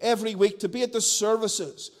every week, to be at the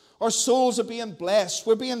services. Our souls are being blessed.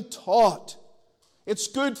 We're being taught. It's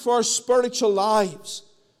good for our spiritual lives.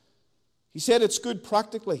 He said it's good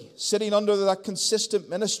practically, sitting under that consistent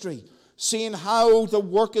ministry, seeing how the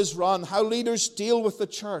work is run, how leaders deal with the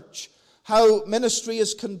church, how ministry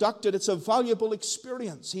is conducted. It's a valuable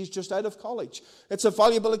experience. He's just out of college. It's a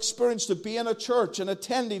valuable experience to be in a church and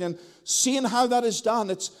attending and seeing how that is done.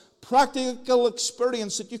 It's practical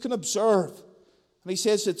experience that you can observe. And he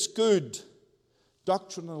says it's good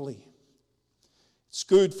doctrinally. It's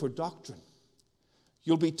good for doctrine.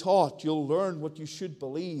 You'll be taught, you'll learn what you should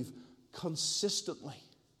believe consistently.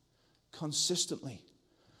 Consistently.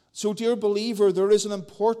 So, dear believer, there is an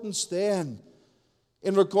importance then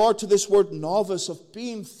in regard to this word novice of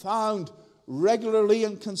being found regularly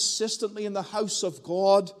and consistently in the house of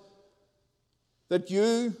God, that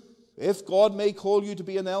you, if God may call you to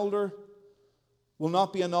be an elder, will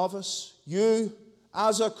not be a novice. You,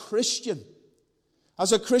 as a Christian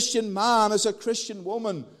man, as a Christian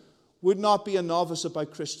woman, would not be a novice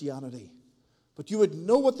about Christianity. But you would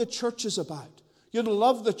know what the church is about. You'd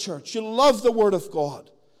love the church. You'd love the Word of God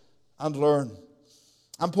and learn.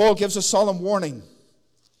 And Paul gives a solemn warning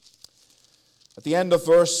at the end of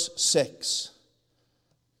verse 6.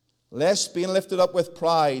 Lest being lifted up with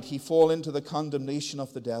pride, he fall into the condemnation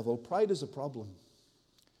of the devil. Pride is a problem.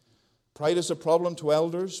 Pride is a problem to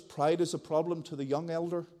elders. Pride is a problem to the young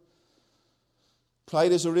elder.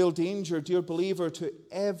 Pride is a real danger, dear believer, to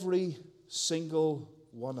every single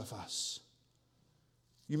one of us.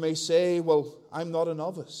 You may say, well, I'm not a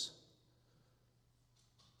novice.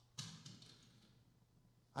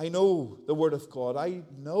 I know the Word of God. I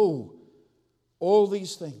know all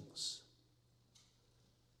these things.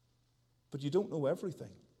 But you don't know everything.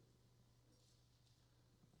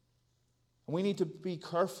 And we need to be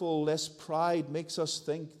careful lest pride makes us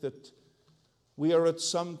think that we are at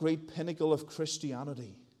some great pinnacle of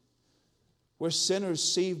Christianity. We're sinners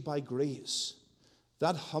saved by grace.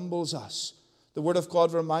 That humbles us. The Word of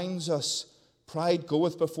God reminds us, pride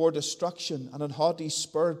goeth before destruction, and an haughty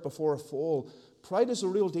spirit before a fall. Pride is a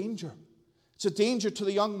real danger. It's a danger to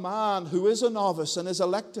the young man who is a novice and is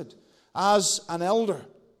elected as an elder.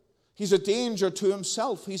 He's a danger to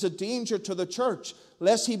himself. He's a danger to the church,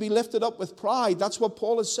 lest he be lifted up with pride. That's what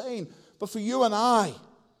Paul is saying. But for you and I,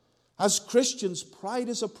 as Christians, pride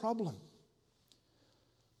is a problem.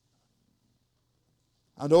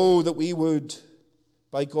 And oh, that we would,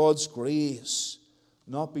 by God's grace,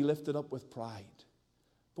 not be lifted up with pride,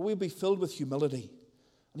 but we'd be filled with humility.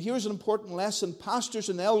 And here's an important lesson. Pastors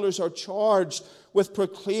and elders are charged with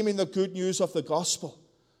proclaiming the good news of the gospel.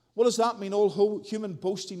 What does that mean? All human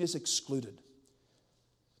boasting is excluded.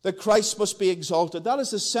 That Christ must be exalted. That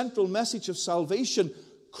is the central message of salvation.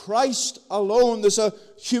 Christ alone. There's a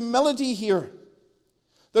humility here.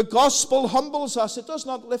 The gospel humbles us. It does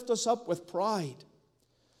not lift us up with pride.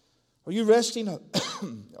 Are you resting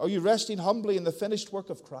humbly in the finished work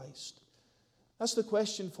of Christ? That's the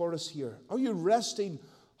question for us here. Are you resting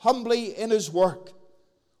humbly in His work?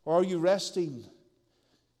 Or are you resting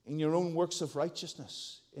in your own works of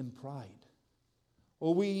righteousness in pride?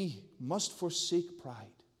 Oh, we must forsake pride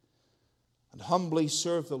and humbly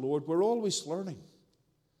serve the Lord. We're always learning.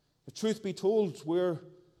 The truth be told, we're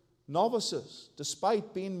novices,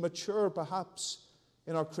 despite being mature perhaps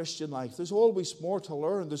in our Christian life. There's always more to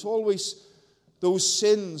learn. There's always those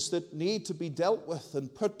sins that need to be dealt with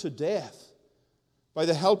and put to death by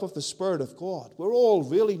the help of the Spirit of God. We're all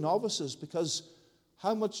really novices because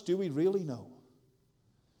how much do we really know?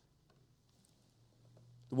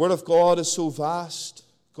 The Word of God is so vast,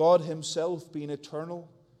 God Himself being eternal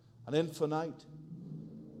and infinite.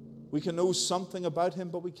 We can know something about Him,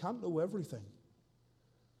 but we can't know everything.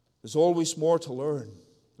 There's always more to learn.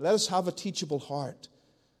 Let us have a teachable heart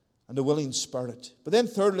and a willing spirit. But then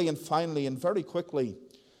thirdly and finally and very quickly,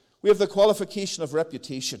 we have the qualification of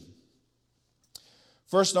reputation.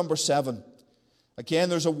 Verse number 7. Again,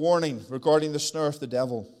 there's a warning regarding the snare of the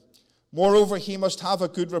devil. Moreover, he must have a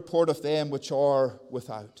good report of them which are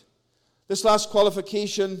without. This last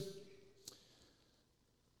qualification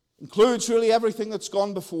includes really everything that's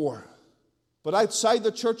gone before. But outside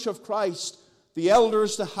the church of Christ, the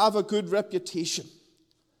elders to have a good reputation.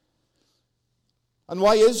 And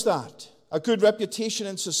why is that? A good reputation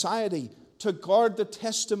in society, to guard the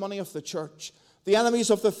testimony of the church. The enemies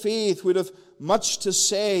of the faith would have much to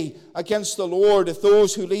say against the Lord if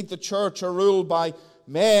those who lead the church are ruled by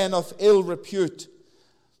men of ill repute,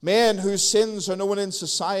 men whose sins are known in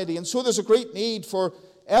society. And so there's a great need for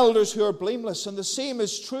elders who are blameless. And the same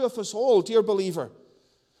is true of us all, dear believer.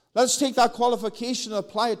 Let's take that qualification and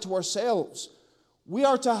apply it to ourselves. We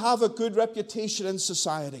are to have a good reputation in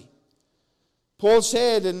society. Paul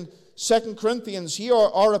said in 2 Corinthians, "Ye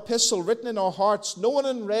are our epistle written in our hearts, known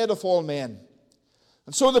and read of all men."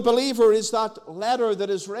 And so the believer is that letter that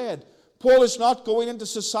is read. Paul is not going into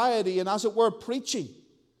society and, as it were, preaching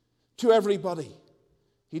to everybody.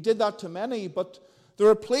 He did that to many, but there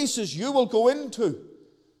are places you will go into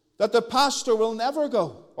that the pastor will never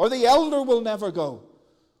go, or the elder will never go,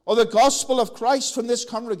 or the gospel of Christ from this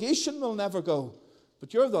congregation will never go.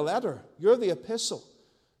 But you're the letter, you're the epistle.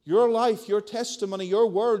 Your life, your testimony, your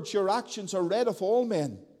words, your actions are read of all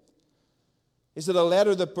men. Is it a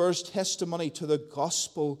letter that bears testimony to the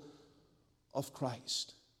gospel of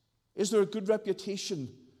Christ? Is there a good reputation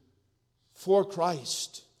for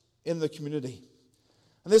Christ in the community?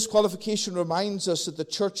 And this qualification reminds us that the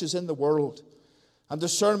church is in the world, and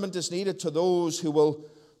discernment is needed to those who will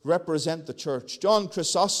represent the church. John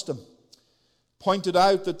Chrysostom pointed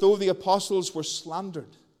out that though the apostles were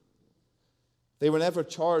slandered, they were never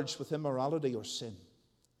charged with immorality or sin.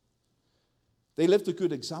 They lived a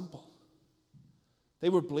good example. They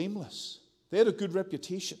were blameless. They had a good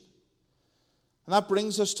reputation. And that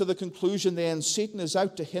brings us to the conclusion then, Satan is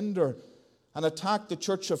out to hinder and attack the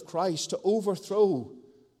church of Christ, to overthrow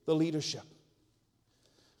the leadership.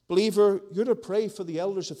 Believer, you're to pray for the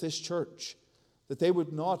elders of this church that they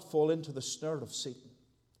would not fall into the snare of Satan.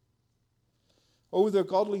 Oh, they're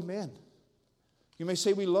godly men. You may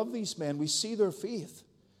say, we love these men. We see their faith.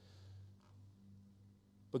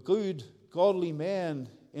 But good, godly men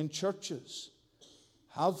in churches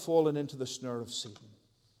have fallen into the snare of Satan,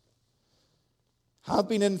 have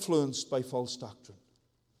been influenced by false doctrine.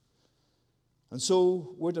 And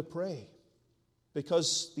so we're to pray,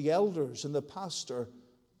 because the elders and the pastor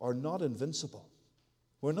are not invincible.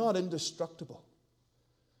 We're not indestructible.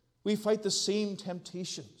 We fight the same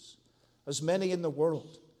temptations as many in the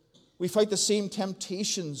world. We fight the same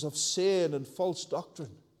temptations of sin and false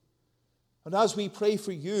doctrine. And as we pray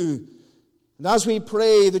for you, and as we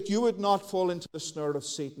pray that you would not fall into the snare of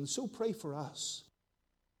Satan, so pray for us.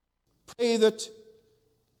 Pray that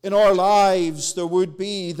in our lives there would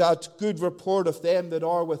be that good report of them that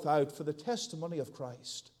are without for the testimony of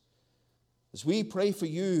Christ. As we pray for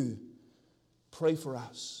you, pray for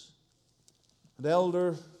us. And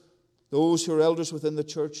elder, those who are elders within the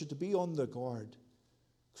church are to be on their guard.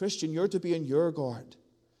 Christian, you're to be on your guard.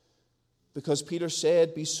 Because Peter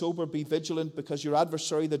said, be sober, be vigilant, because your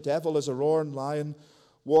adversary, the devil, as a roaring lion,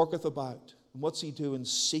 walketh about. And what's he doing?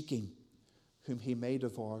 Seeking whom he may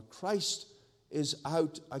devour. Christ is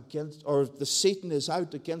out against, or the Satan is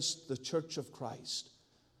out against the church of Christ.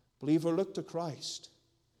 Believer, look to Christ.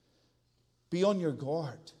 Be on your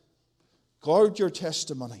guard. Guard your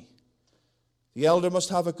testimony. The elder must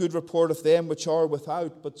have a good report of them which are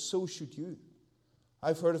without, but so should you.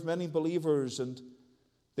 I've heard of many believers, and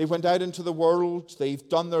they went out into the world, they've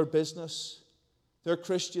done their business, they're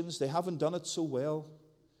Christians, they haven't done it so well.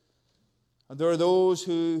 And there are those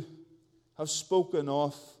who have spoken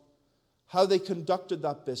of how they conducted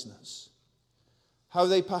that business, how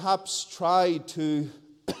they perhaps tried to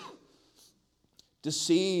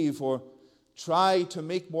deceive or try to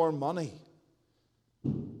make more money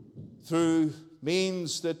through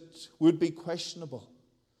means that would be questionable.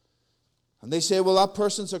 And they say, well, that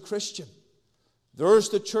person's a Christian. There's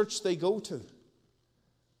the church they go to.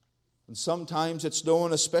 And sometimes it's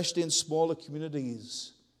known, especially in smaller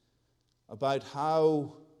communities, about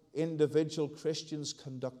how individual Christians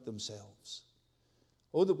conduct themselves.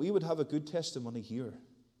 Oh, that we would have a good testimony here.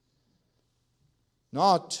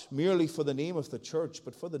 Not merely for the name of the church,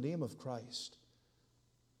 but for the name of Christ.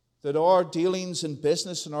 That our dealings in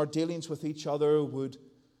business and our dealings with each other would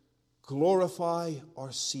glorify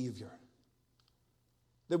our Savior.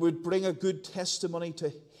 That would bring a good testimony to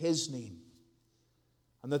His name.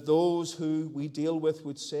 And that those who we deal with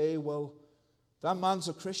would say, well, that man's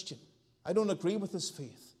a Christian. I don't agree with his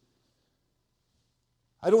faith.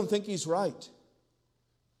 I don't think he's right.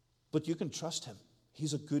 But you can trust him.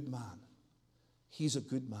 He's a good man. He's a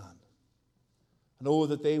good man. And oh,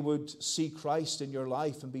 that they would see Christ in your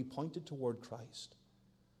life and be pointed toward Christ.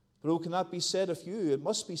 But oh, can that be said of you? It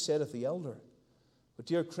must be said of the elder. But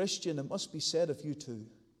dear Christian, it must be said of you too.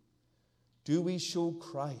 Do we show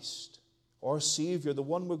Christ, our Savior, the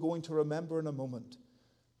one we're going to remember in a moment?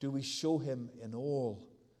 Do we show him in all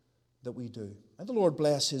that we do? And the Lord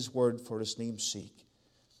bless his word for his name's sake.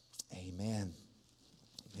 Amen.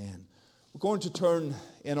 Amen. We're going to turn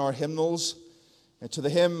in our hymnals to the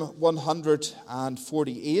hymn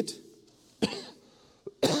 148.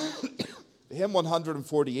 The hymn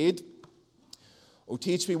 148. Oh,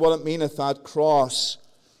 teach me what it meaneth, that cross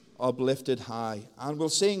uplifted high. And we'll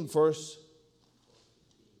sing verse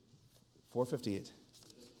 458.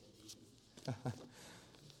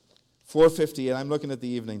 458. I'm looking at the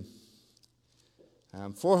evening.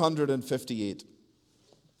 458.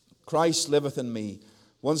 Christ liveth in me.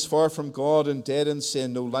 Once far from God and dead in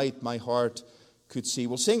sin, no light my heart could see.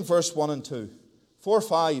 We'll sing verse 1 and 2. 4,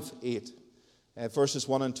 5, 8. Verses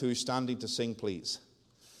 1 and 2, standing to sing, please.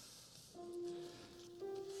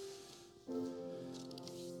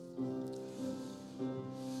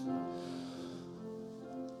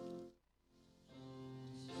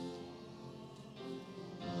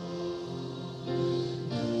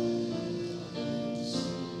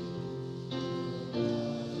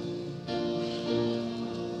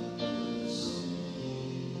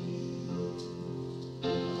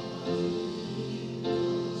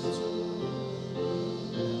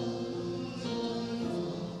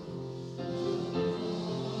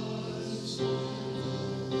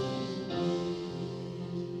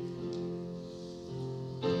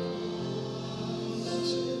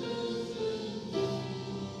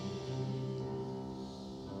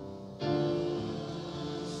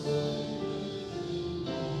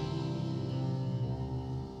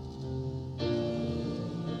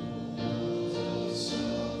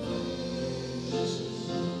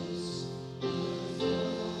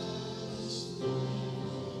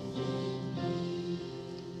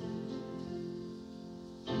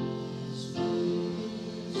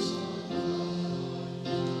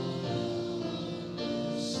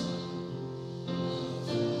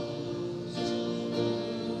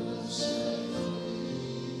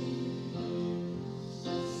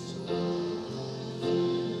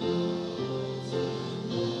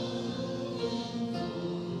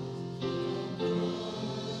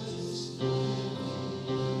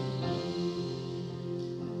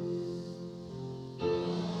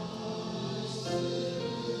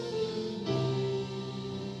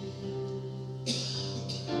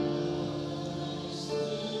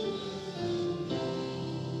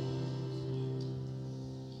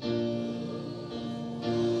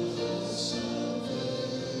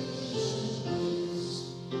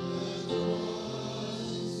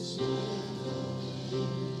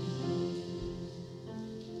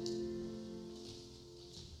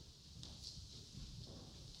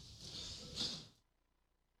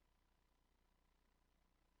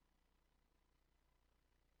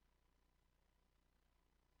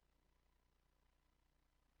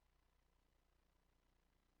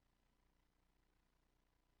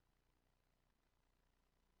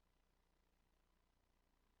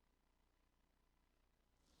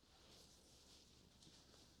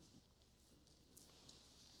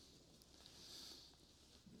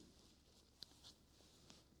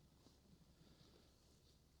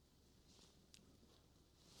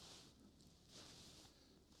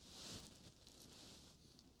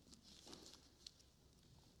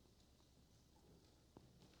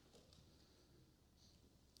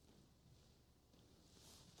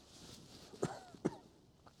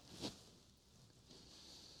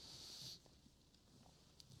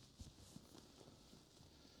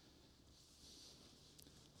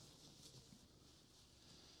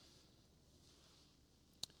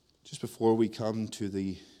 Just before we come to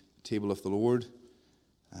the table of the Lord,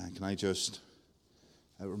 can I just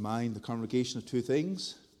remind the congregation of two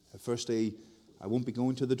things. Firstly, I won't be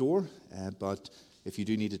going to the door, but if you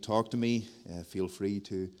do need to talk to me, feel free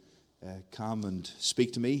to come and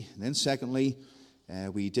speak to me. And then secondly,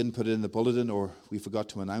 we didn't put it in the bulletin or we forgot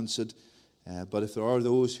to announce it, but if there are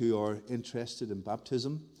those who are interested in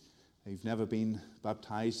baptism, you've never been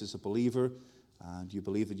baptized as a believer, and you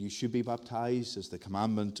believe that you should be baptized as the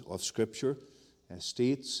commandment of Scripture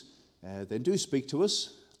states, then do speak to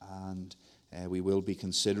us, and we will be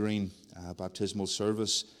considering baptismal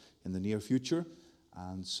service in the near future.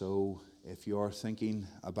 And so if you are thinking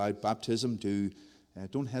about baptism,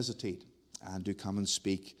 don't hesitate, and do come and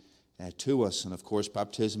speak to us. And of course,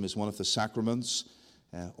 baptism is one of the sacraments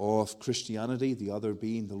of Christianity, the other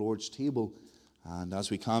being the Lord's table. And as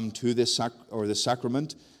we come to this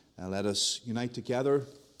sacrament, let us unite together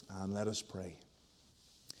and let us pray.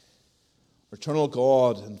 Eternal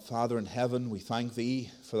God and Father in heaven, we thank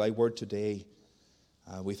Thee for Thy word today.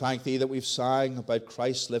 We thank Thee that we've sang about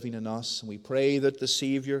Christ living in us, and we pray that the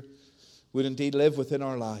Savior would indeed live within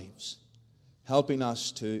our lives, helping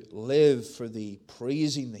us to live for Thee,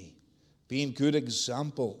 praising Thee, being good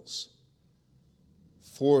examples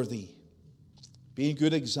for Thee, being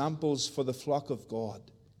good examples for the flock of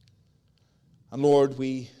God. And Lord,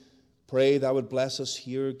 we pray Thou would bless us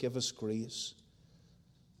here, give us grace.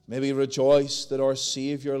 May we rejoice that our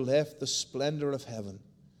Savior left the splendor of heaven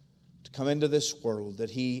to come into this world, that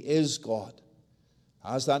He is God,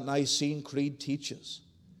 as that Nicene Creed teaches,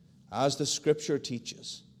 as the Scripture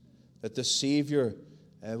teaches, that the Savior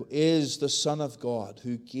is the Son of God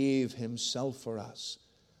who gave Himself for us.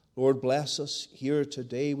 Lord, bless us here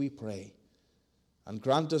today, we pray, and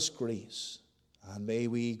grant us grace, and may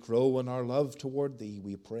we grow in our love toward Thee,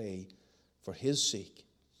 we pray, for His sake.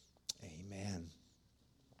 Amen.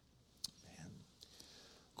 Amen.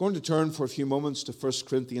 I'm going to turn for a few moments to 1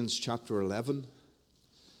 Corinthians chapter 11.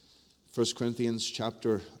 1 Corinthians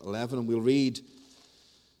chapter 11, and we'll read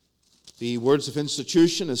the words of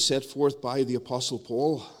institution as set forth by the Apostle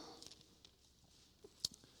Paul.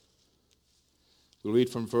 We'll read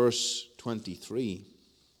from verse 23.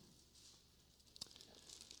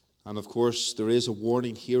 And of course, there is a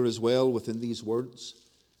warning here as well within these words.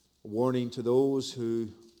 A warning to those who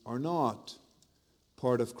are not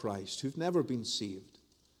part of Christ, who've never been saved,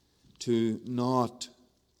 to not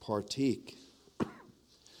partake.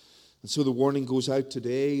 And so the warning goes out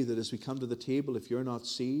today that as we come to the table, if you're not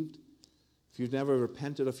saved, if you've never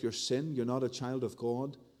repented of your sin, you're not a child of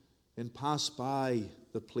God, then pass by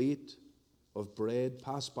the plate of bread,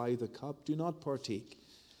 pass by the cup, do not partake,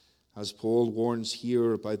 as Paul warns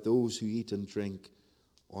here about those who eat and drink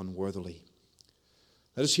unworthily.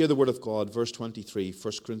 Let us hear the word of God, verse 23,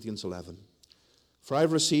 1 Corinthians 11. For I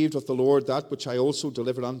have received of the Lord that which I also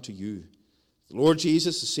delivered unto you. The Lord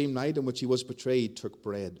Jesus, the same night in which He was betrayed, took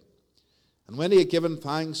bread. And when He had given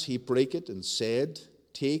thanks, He brake it and said,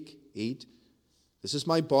 Take, eat. This is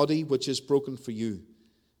my body, which is broken for you.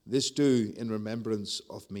 This do in remembrance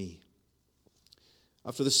of me.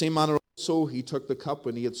 After the same manner also He took the cup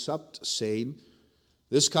when He had supped, saying,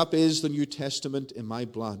 This cup is the New Testament in my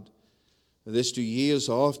blood. This do ye as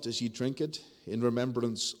oft as ye drink it in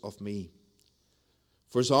remembrance of me.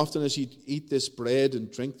 For as often as ye eat this bread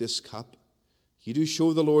and drink this cup, ye do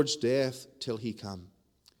show the Lord's death till He come.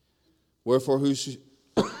 Wherefore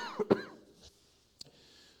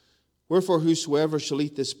whosoever shall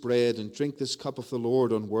eat this bread and drink this cup of the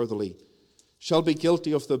Lord unworthily shall be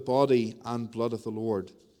guilty of the body and blood of the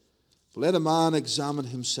Lord. But let a man examine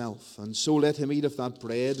himself, and so let him eat of that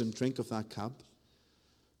bread and drink of that cup.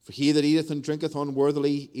 For he that eateth and drinketh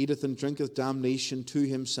unworthily eateth and drinketh damnation to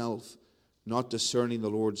himself, not discerning the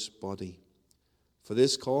Lord's body. For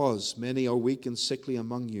this cause many are weak and sickly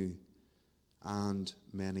among you, and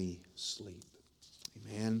many sleep.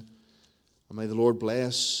 Amen. And may the Lord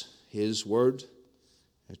bless His word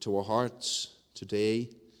to our hearts today,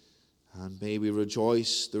 and may we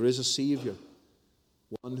rejoice there is a Savior,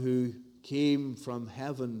 one who came from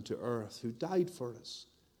heaven to earth, who died for us.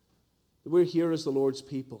 We're here as the Lord's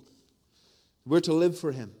people. We're to live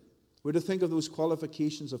for Him. We're to think of those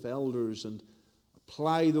qualifications of elders and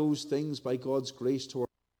apply those things by God's grace to our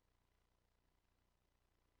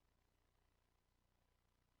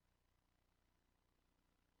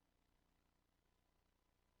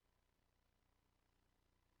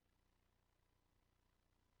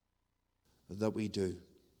that we do.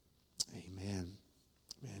 Amen.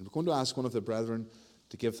 Amen. We're going to ask one of the brethren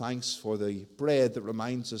to give thanks for the bread that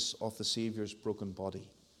reminds us of the Saviour's broken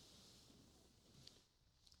body.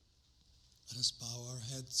 Let us bow our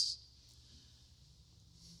heads.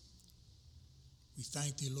 We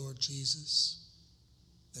thank thee, Lord Jesus,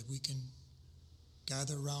 that we can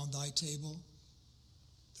gather around thy table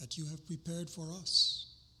that you have prepared for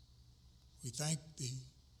us. We thank thee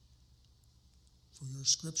for your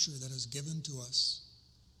scripture that is given to us,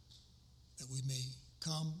 that we may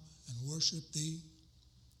come and worship thee,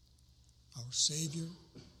 our Savior,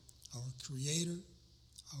 our Creator,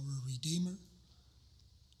 our Redeemer.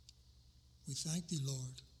 We thank thee,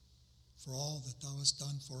 Lord, for all that thou hast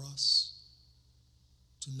done for us,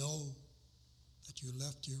 to know that you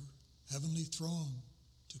left your heavenly throne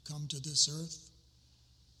to come to this earth,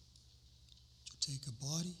 to take a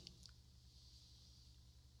body,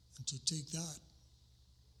 and to take that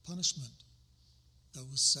punishment that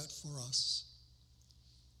was set for us.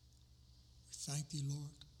 We thank thee,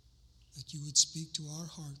 Lord, that you would speak to our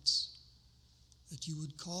hearts, that you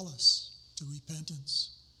would call us to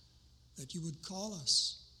repentance, that you would call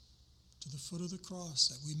us to the foot of the cross,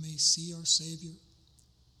 that we may see our Savior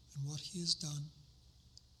and what he has done,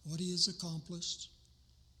 what he has accomplished.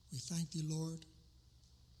 We thank thee, Lord,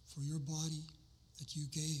 for your body that you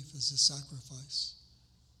gave as a sacrifice,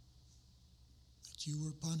 that you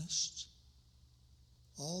were punished.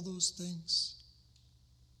 All those things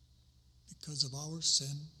because of our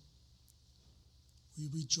sin. We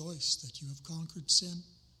rejoice that you have conquered sin,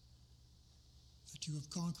 that you have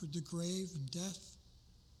conquered the grave and death.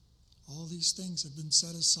 All these things have been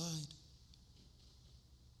set aside.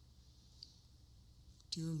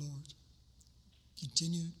 Dear Lord,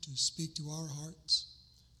 continue to speak to our hearts.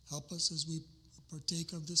 Help us as we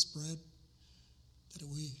partake of this bread, that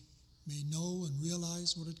we may know and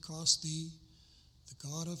realize what it cost thee, the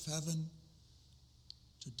God of heaven,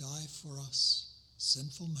 to die for us,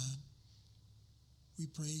 sinful man. We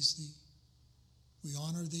praise thee. We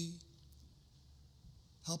honor thee.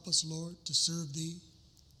 Help us, Lord, to serve thee.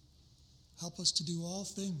 Help us to do all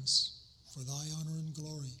things for thy honor and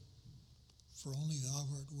glory, for only thou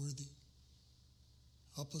art worthy.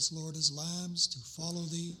 Help us, Lord, as lambs to follow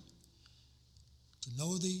thee, to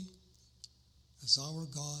know thee as our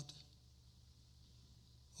God.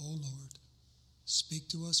 O Lord, speak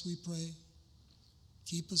to us, we pray.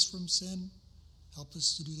 Keep us from sin. Help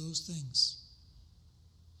us to do those things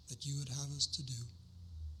that you would have us to do.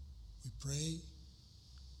 We pray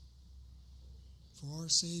for our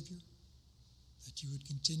Savior, that you would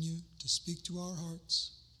continue to speak to our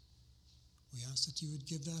hearts. We ask that you would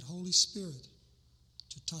give that Holy Spirit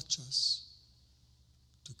to touch us,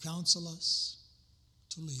 to counsel us,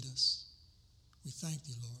 to lead us. We thank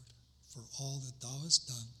thee, Lord, for all that thou hast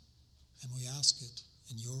done, and we ask it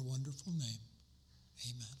in your wonderful name.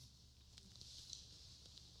 Amen.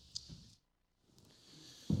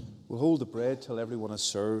 We'll hold the bread till everyone is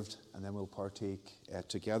served, and then we'll partake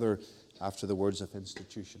together after the words of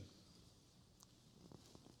institution.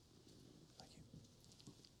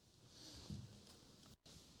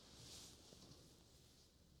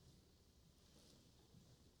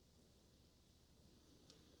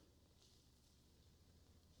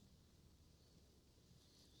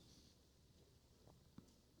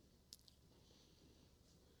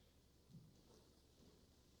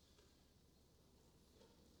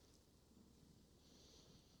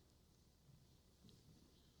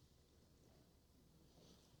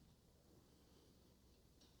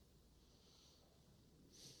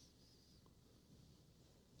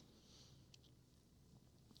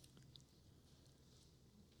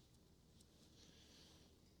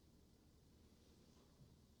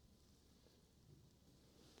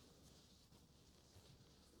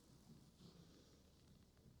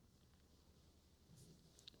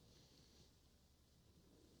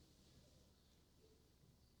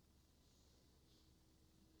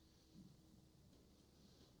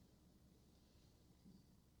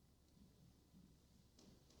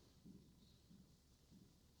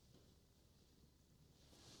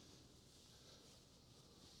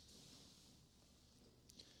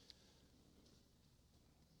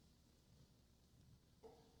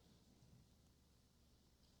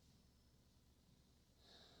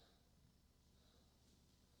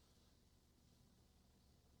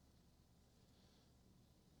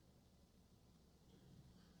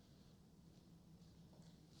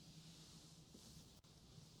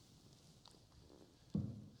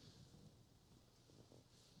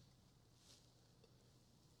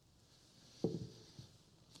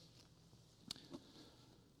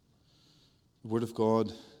 The Word of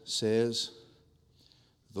God says,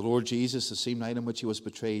 the Lord Jesus, the same night in which he was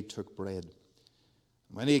betrayed, took bread. And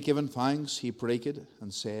when he had given thanks, he brake it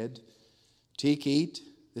and said, "Take, eat,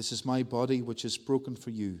 this is my body which is broken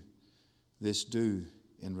for you. This do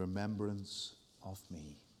in remembrance of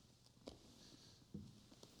me."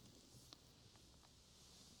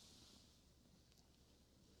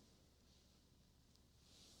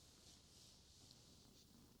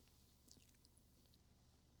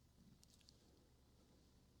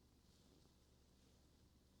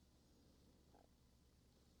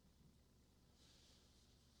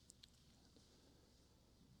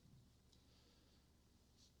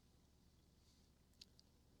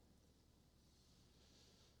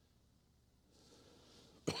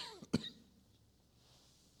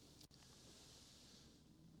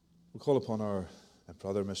 We call upon our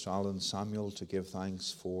brother, Mr. Alan Samuel, to give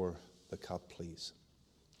thanks for the cup, please.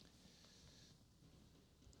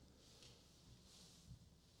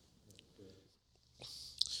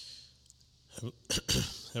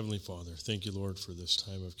 Heavenly Father, thank you, Lord, for this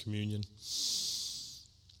time of communion.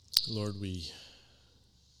 Lord, we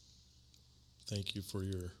thank you for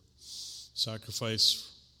your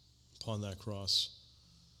sacrifice upon that cross.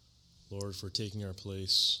 Lord, for taking our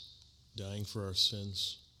place, dying for our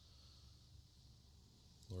sins.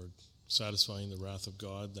 Lord, satisfying the wrath of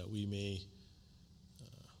God that we may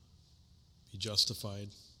be justified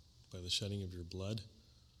by the shedding of your blood,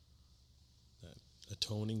 that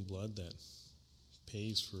atoning blood that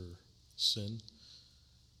pays for sin.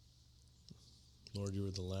 Lord, you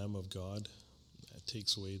are the Lamb of God that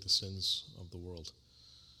takes away the sins of the world.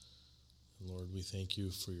 And Lord, we thank you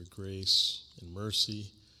for your grace and mercy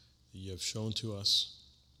that you have shown to us.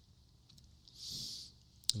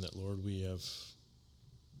 And that, Lord, we have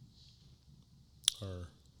our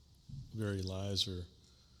very lives are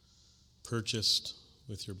purchased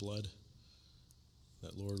with your blood.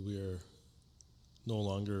 That, Lord, we are no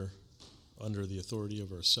longer under the authority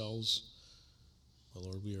of ourselves, but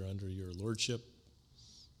Lord, we are under your lordship,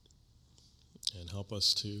 and help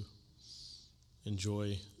us to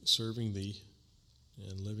enjoy serving thee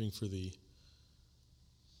and living for thee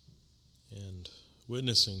and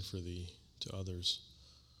witnessing for thee to others.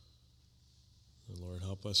 And Lord,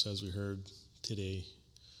 help us, as we heard today,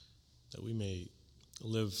 that we may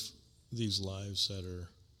live these lives that are,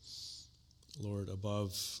 Lord,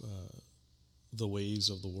 above the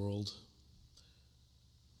ways of the world.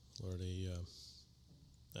 Lord,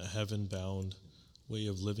 a heaven-bound way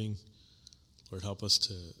of living. Lord, help us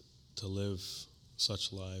to live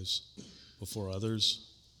such lives before others,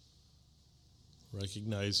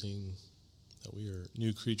 recognizing that we are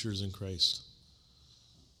new creatures in Christ.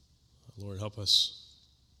 Lord, help us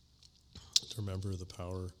to remember the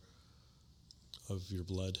power of your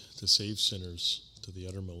blood to save sinners to the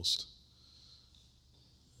uttermost.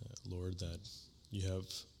 Lord, that you have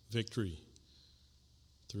victory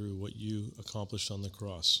through what you accomplished on the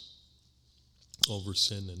cross over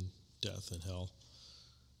sin and death and hell.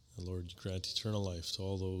 And Lord, you grant eternal life to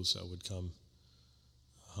all those that would come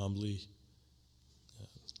humbly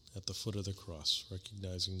at the foot of the cross,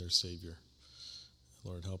 recognizing their Savior.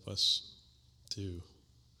 Lord, help us to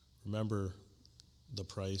remember the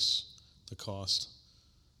price, the cost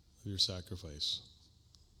of your sacrifice.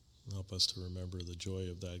 Help us to remember the joy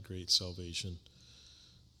of that great salvation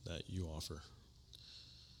that you offer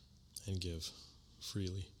and give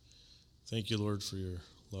freely. Thank you, Lord, for your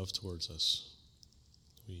love towards us.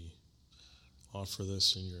 We offer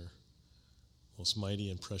this in your most mighty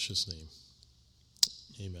and precious name.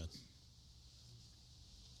 Amen.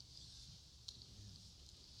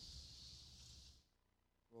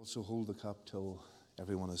 Also hold the cup till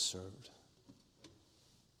everyone is served.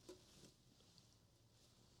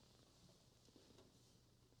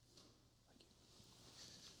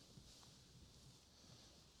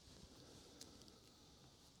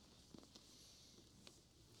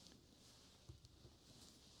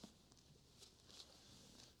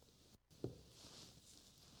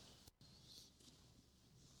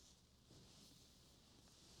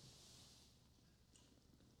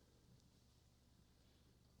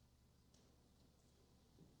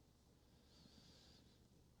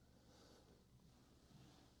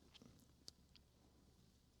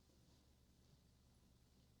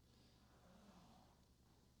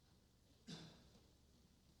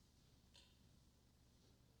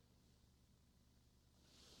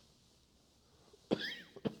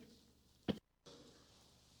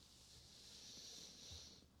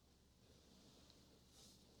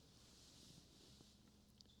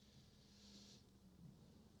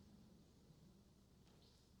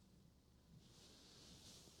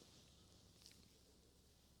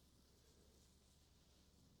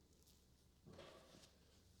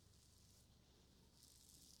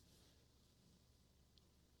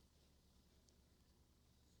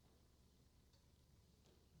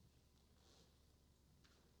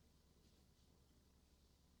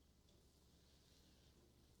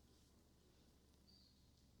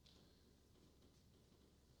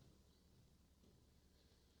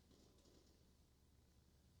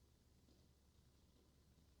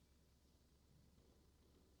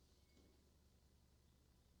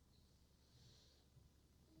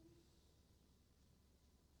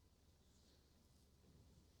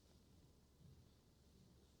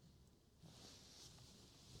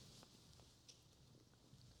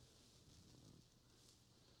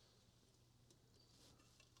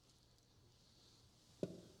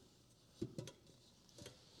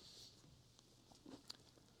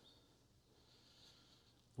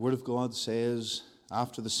 The Word of God says,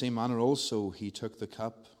 after the same manner also he took the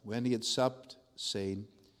cup when he had supped, saying,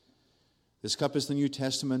 This cup is the New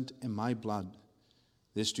Testament in my blood.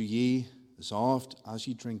 This do ye as oft as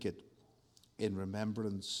ye drink it in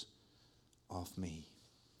remembrance of me.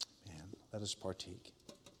 Amen. Let us partake.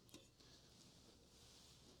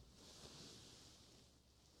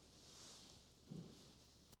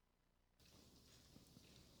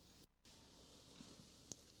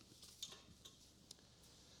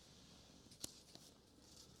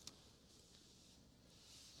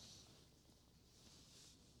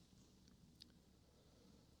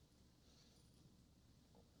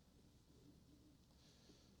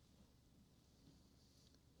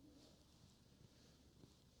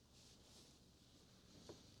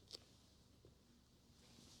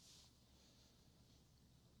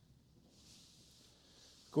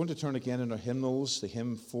 Going to turn again in our hymnals, the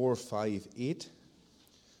hymn 458,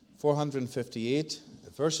 458,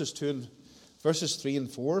 verses 3 and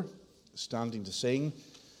 4, standing to sing.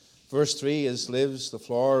 Verse 3 is, Lives the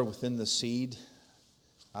flower within the seed,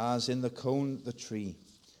 as in the cone the tree.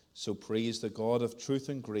 So praise the God of truth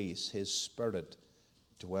and grace, his Spirit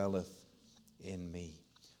dwelleth in me.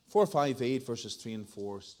 458, verses 3 and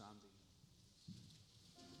 4, standing.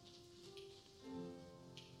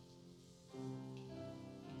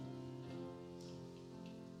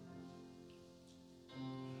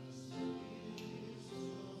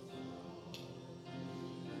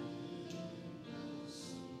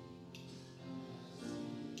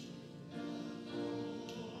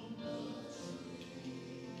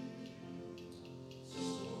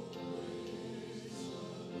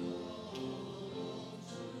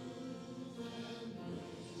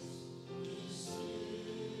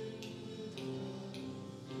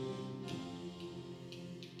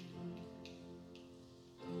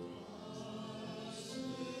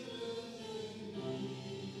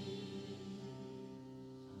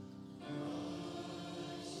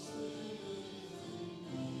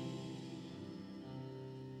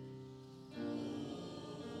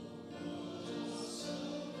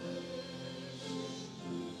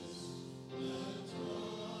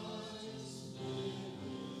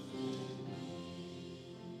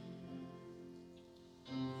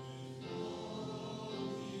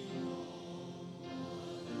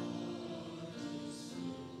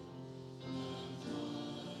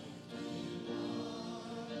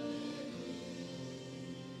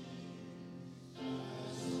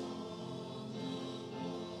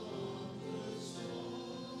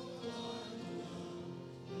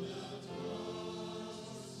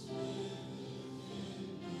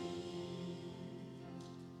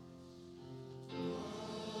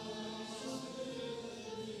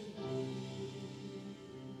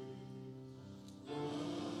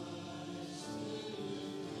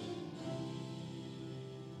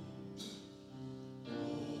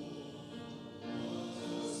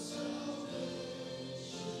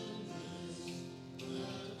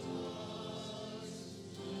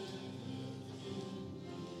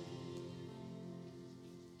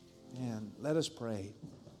 Let us pray.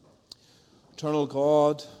 Eternal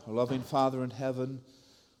God, our loving Father in heaven,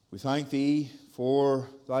 we thank Thee for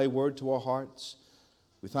Thy word to our hearts.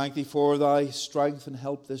 We thank Thee for Thy strength and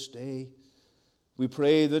help this day. We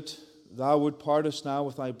pray that Thou would part us now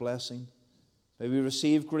with Thy blessing. May we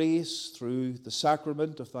receive grace through the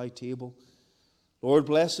sacrament of Thy table. Lord,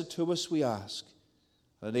 bless it to us, we ask.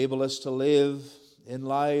 Enable us to live in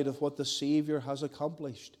light of what the Savior has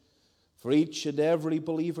accomplished for each and every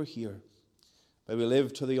believer here. May we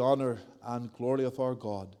live to the honor and glory of our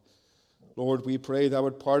God. Lord, we pray Thou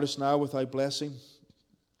would part us now with Thy blessing.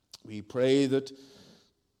 We pray that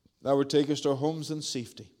Thou would take us to our homes in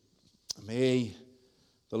safety. May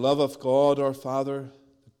the love of God our Father,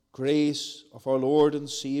 the grace of our Lord and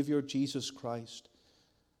Savior Jesus Christ,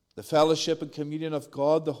 the fellowship and communion of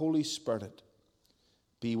God the Holy Spirit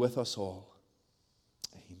be with us all.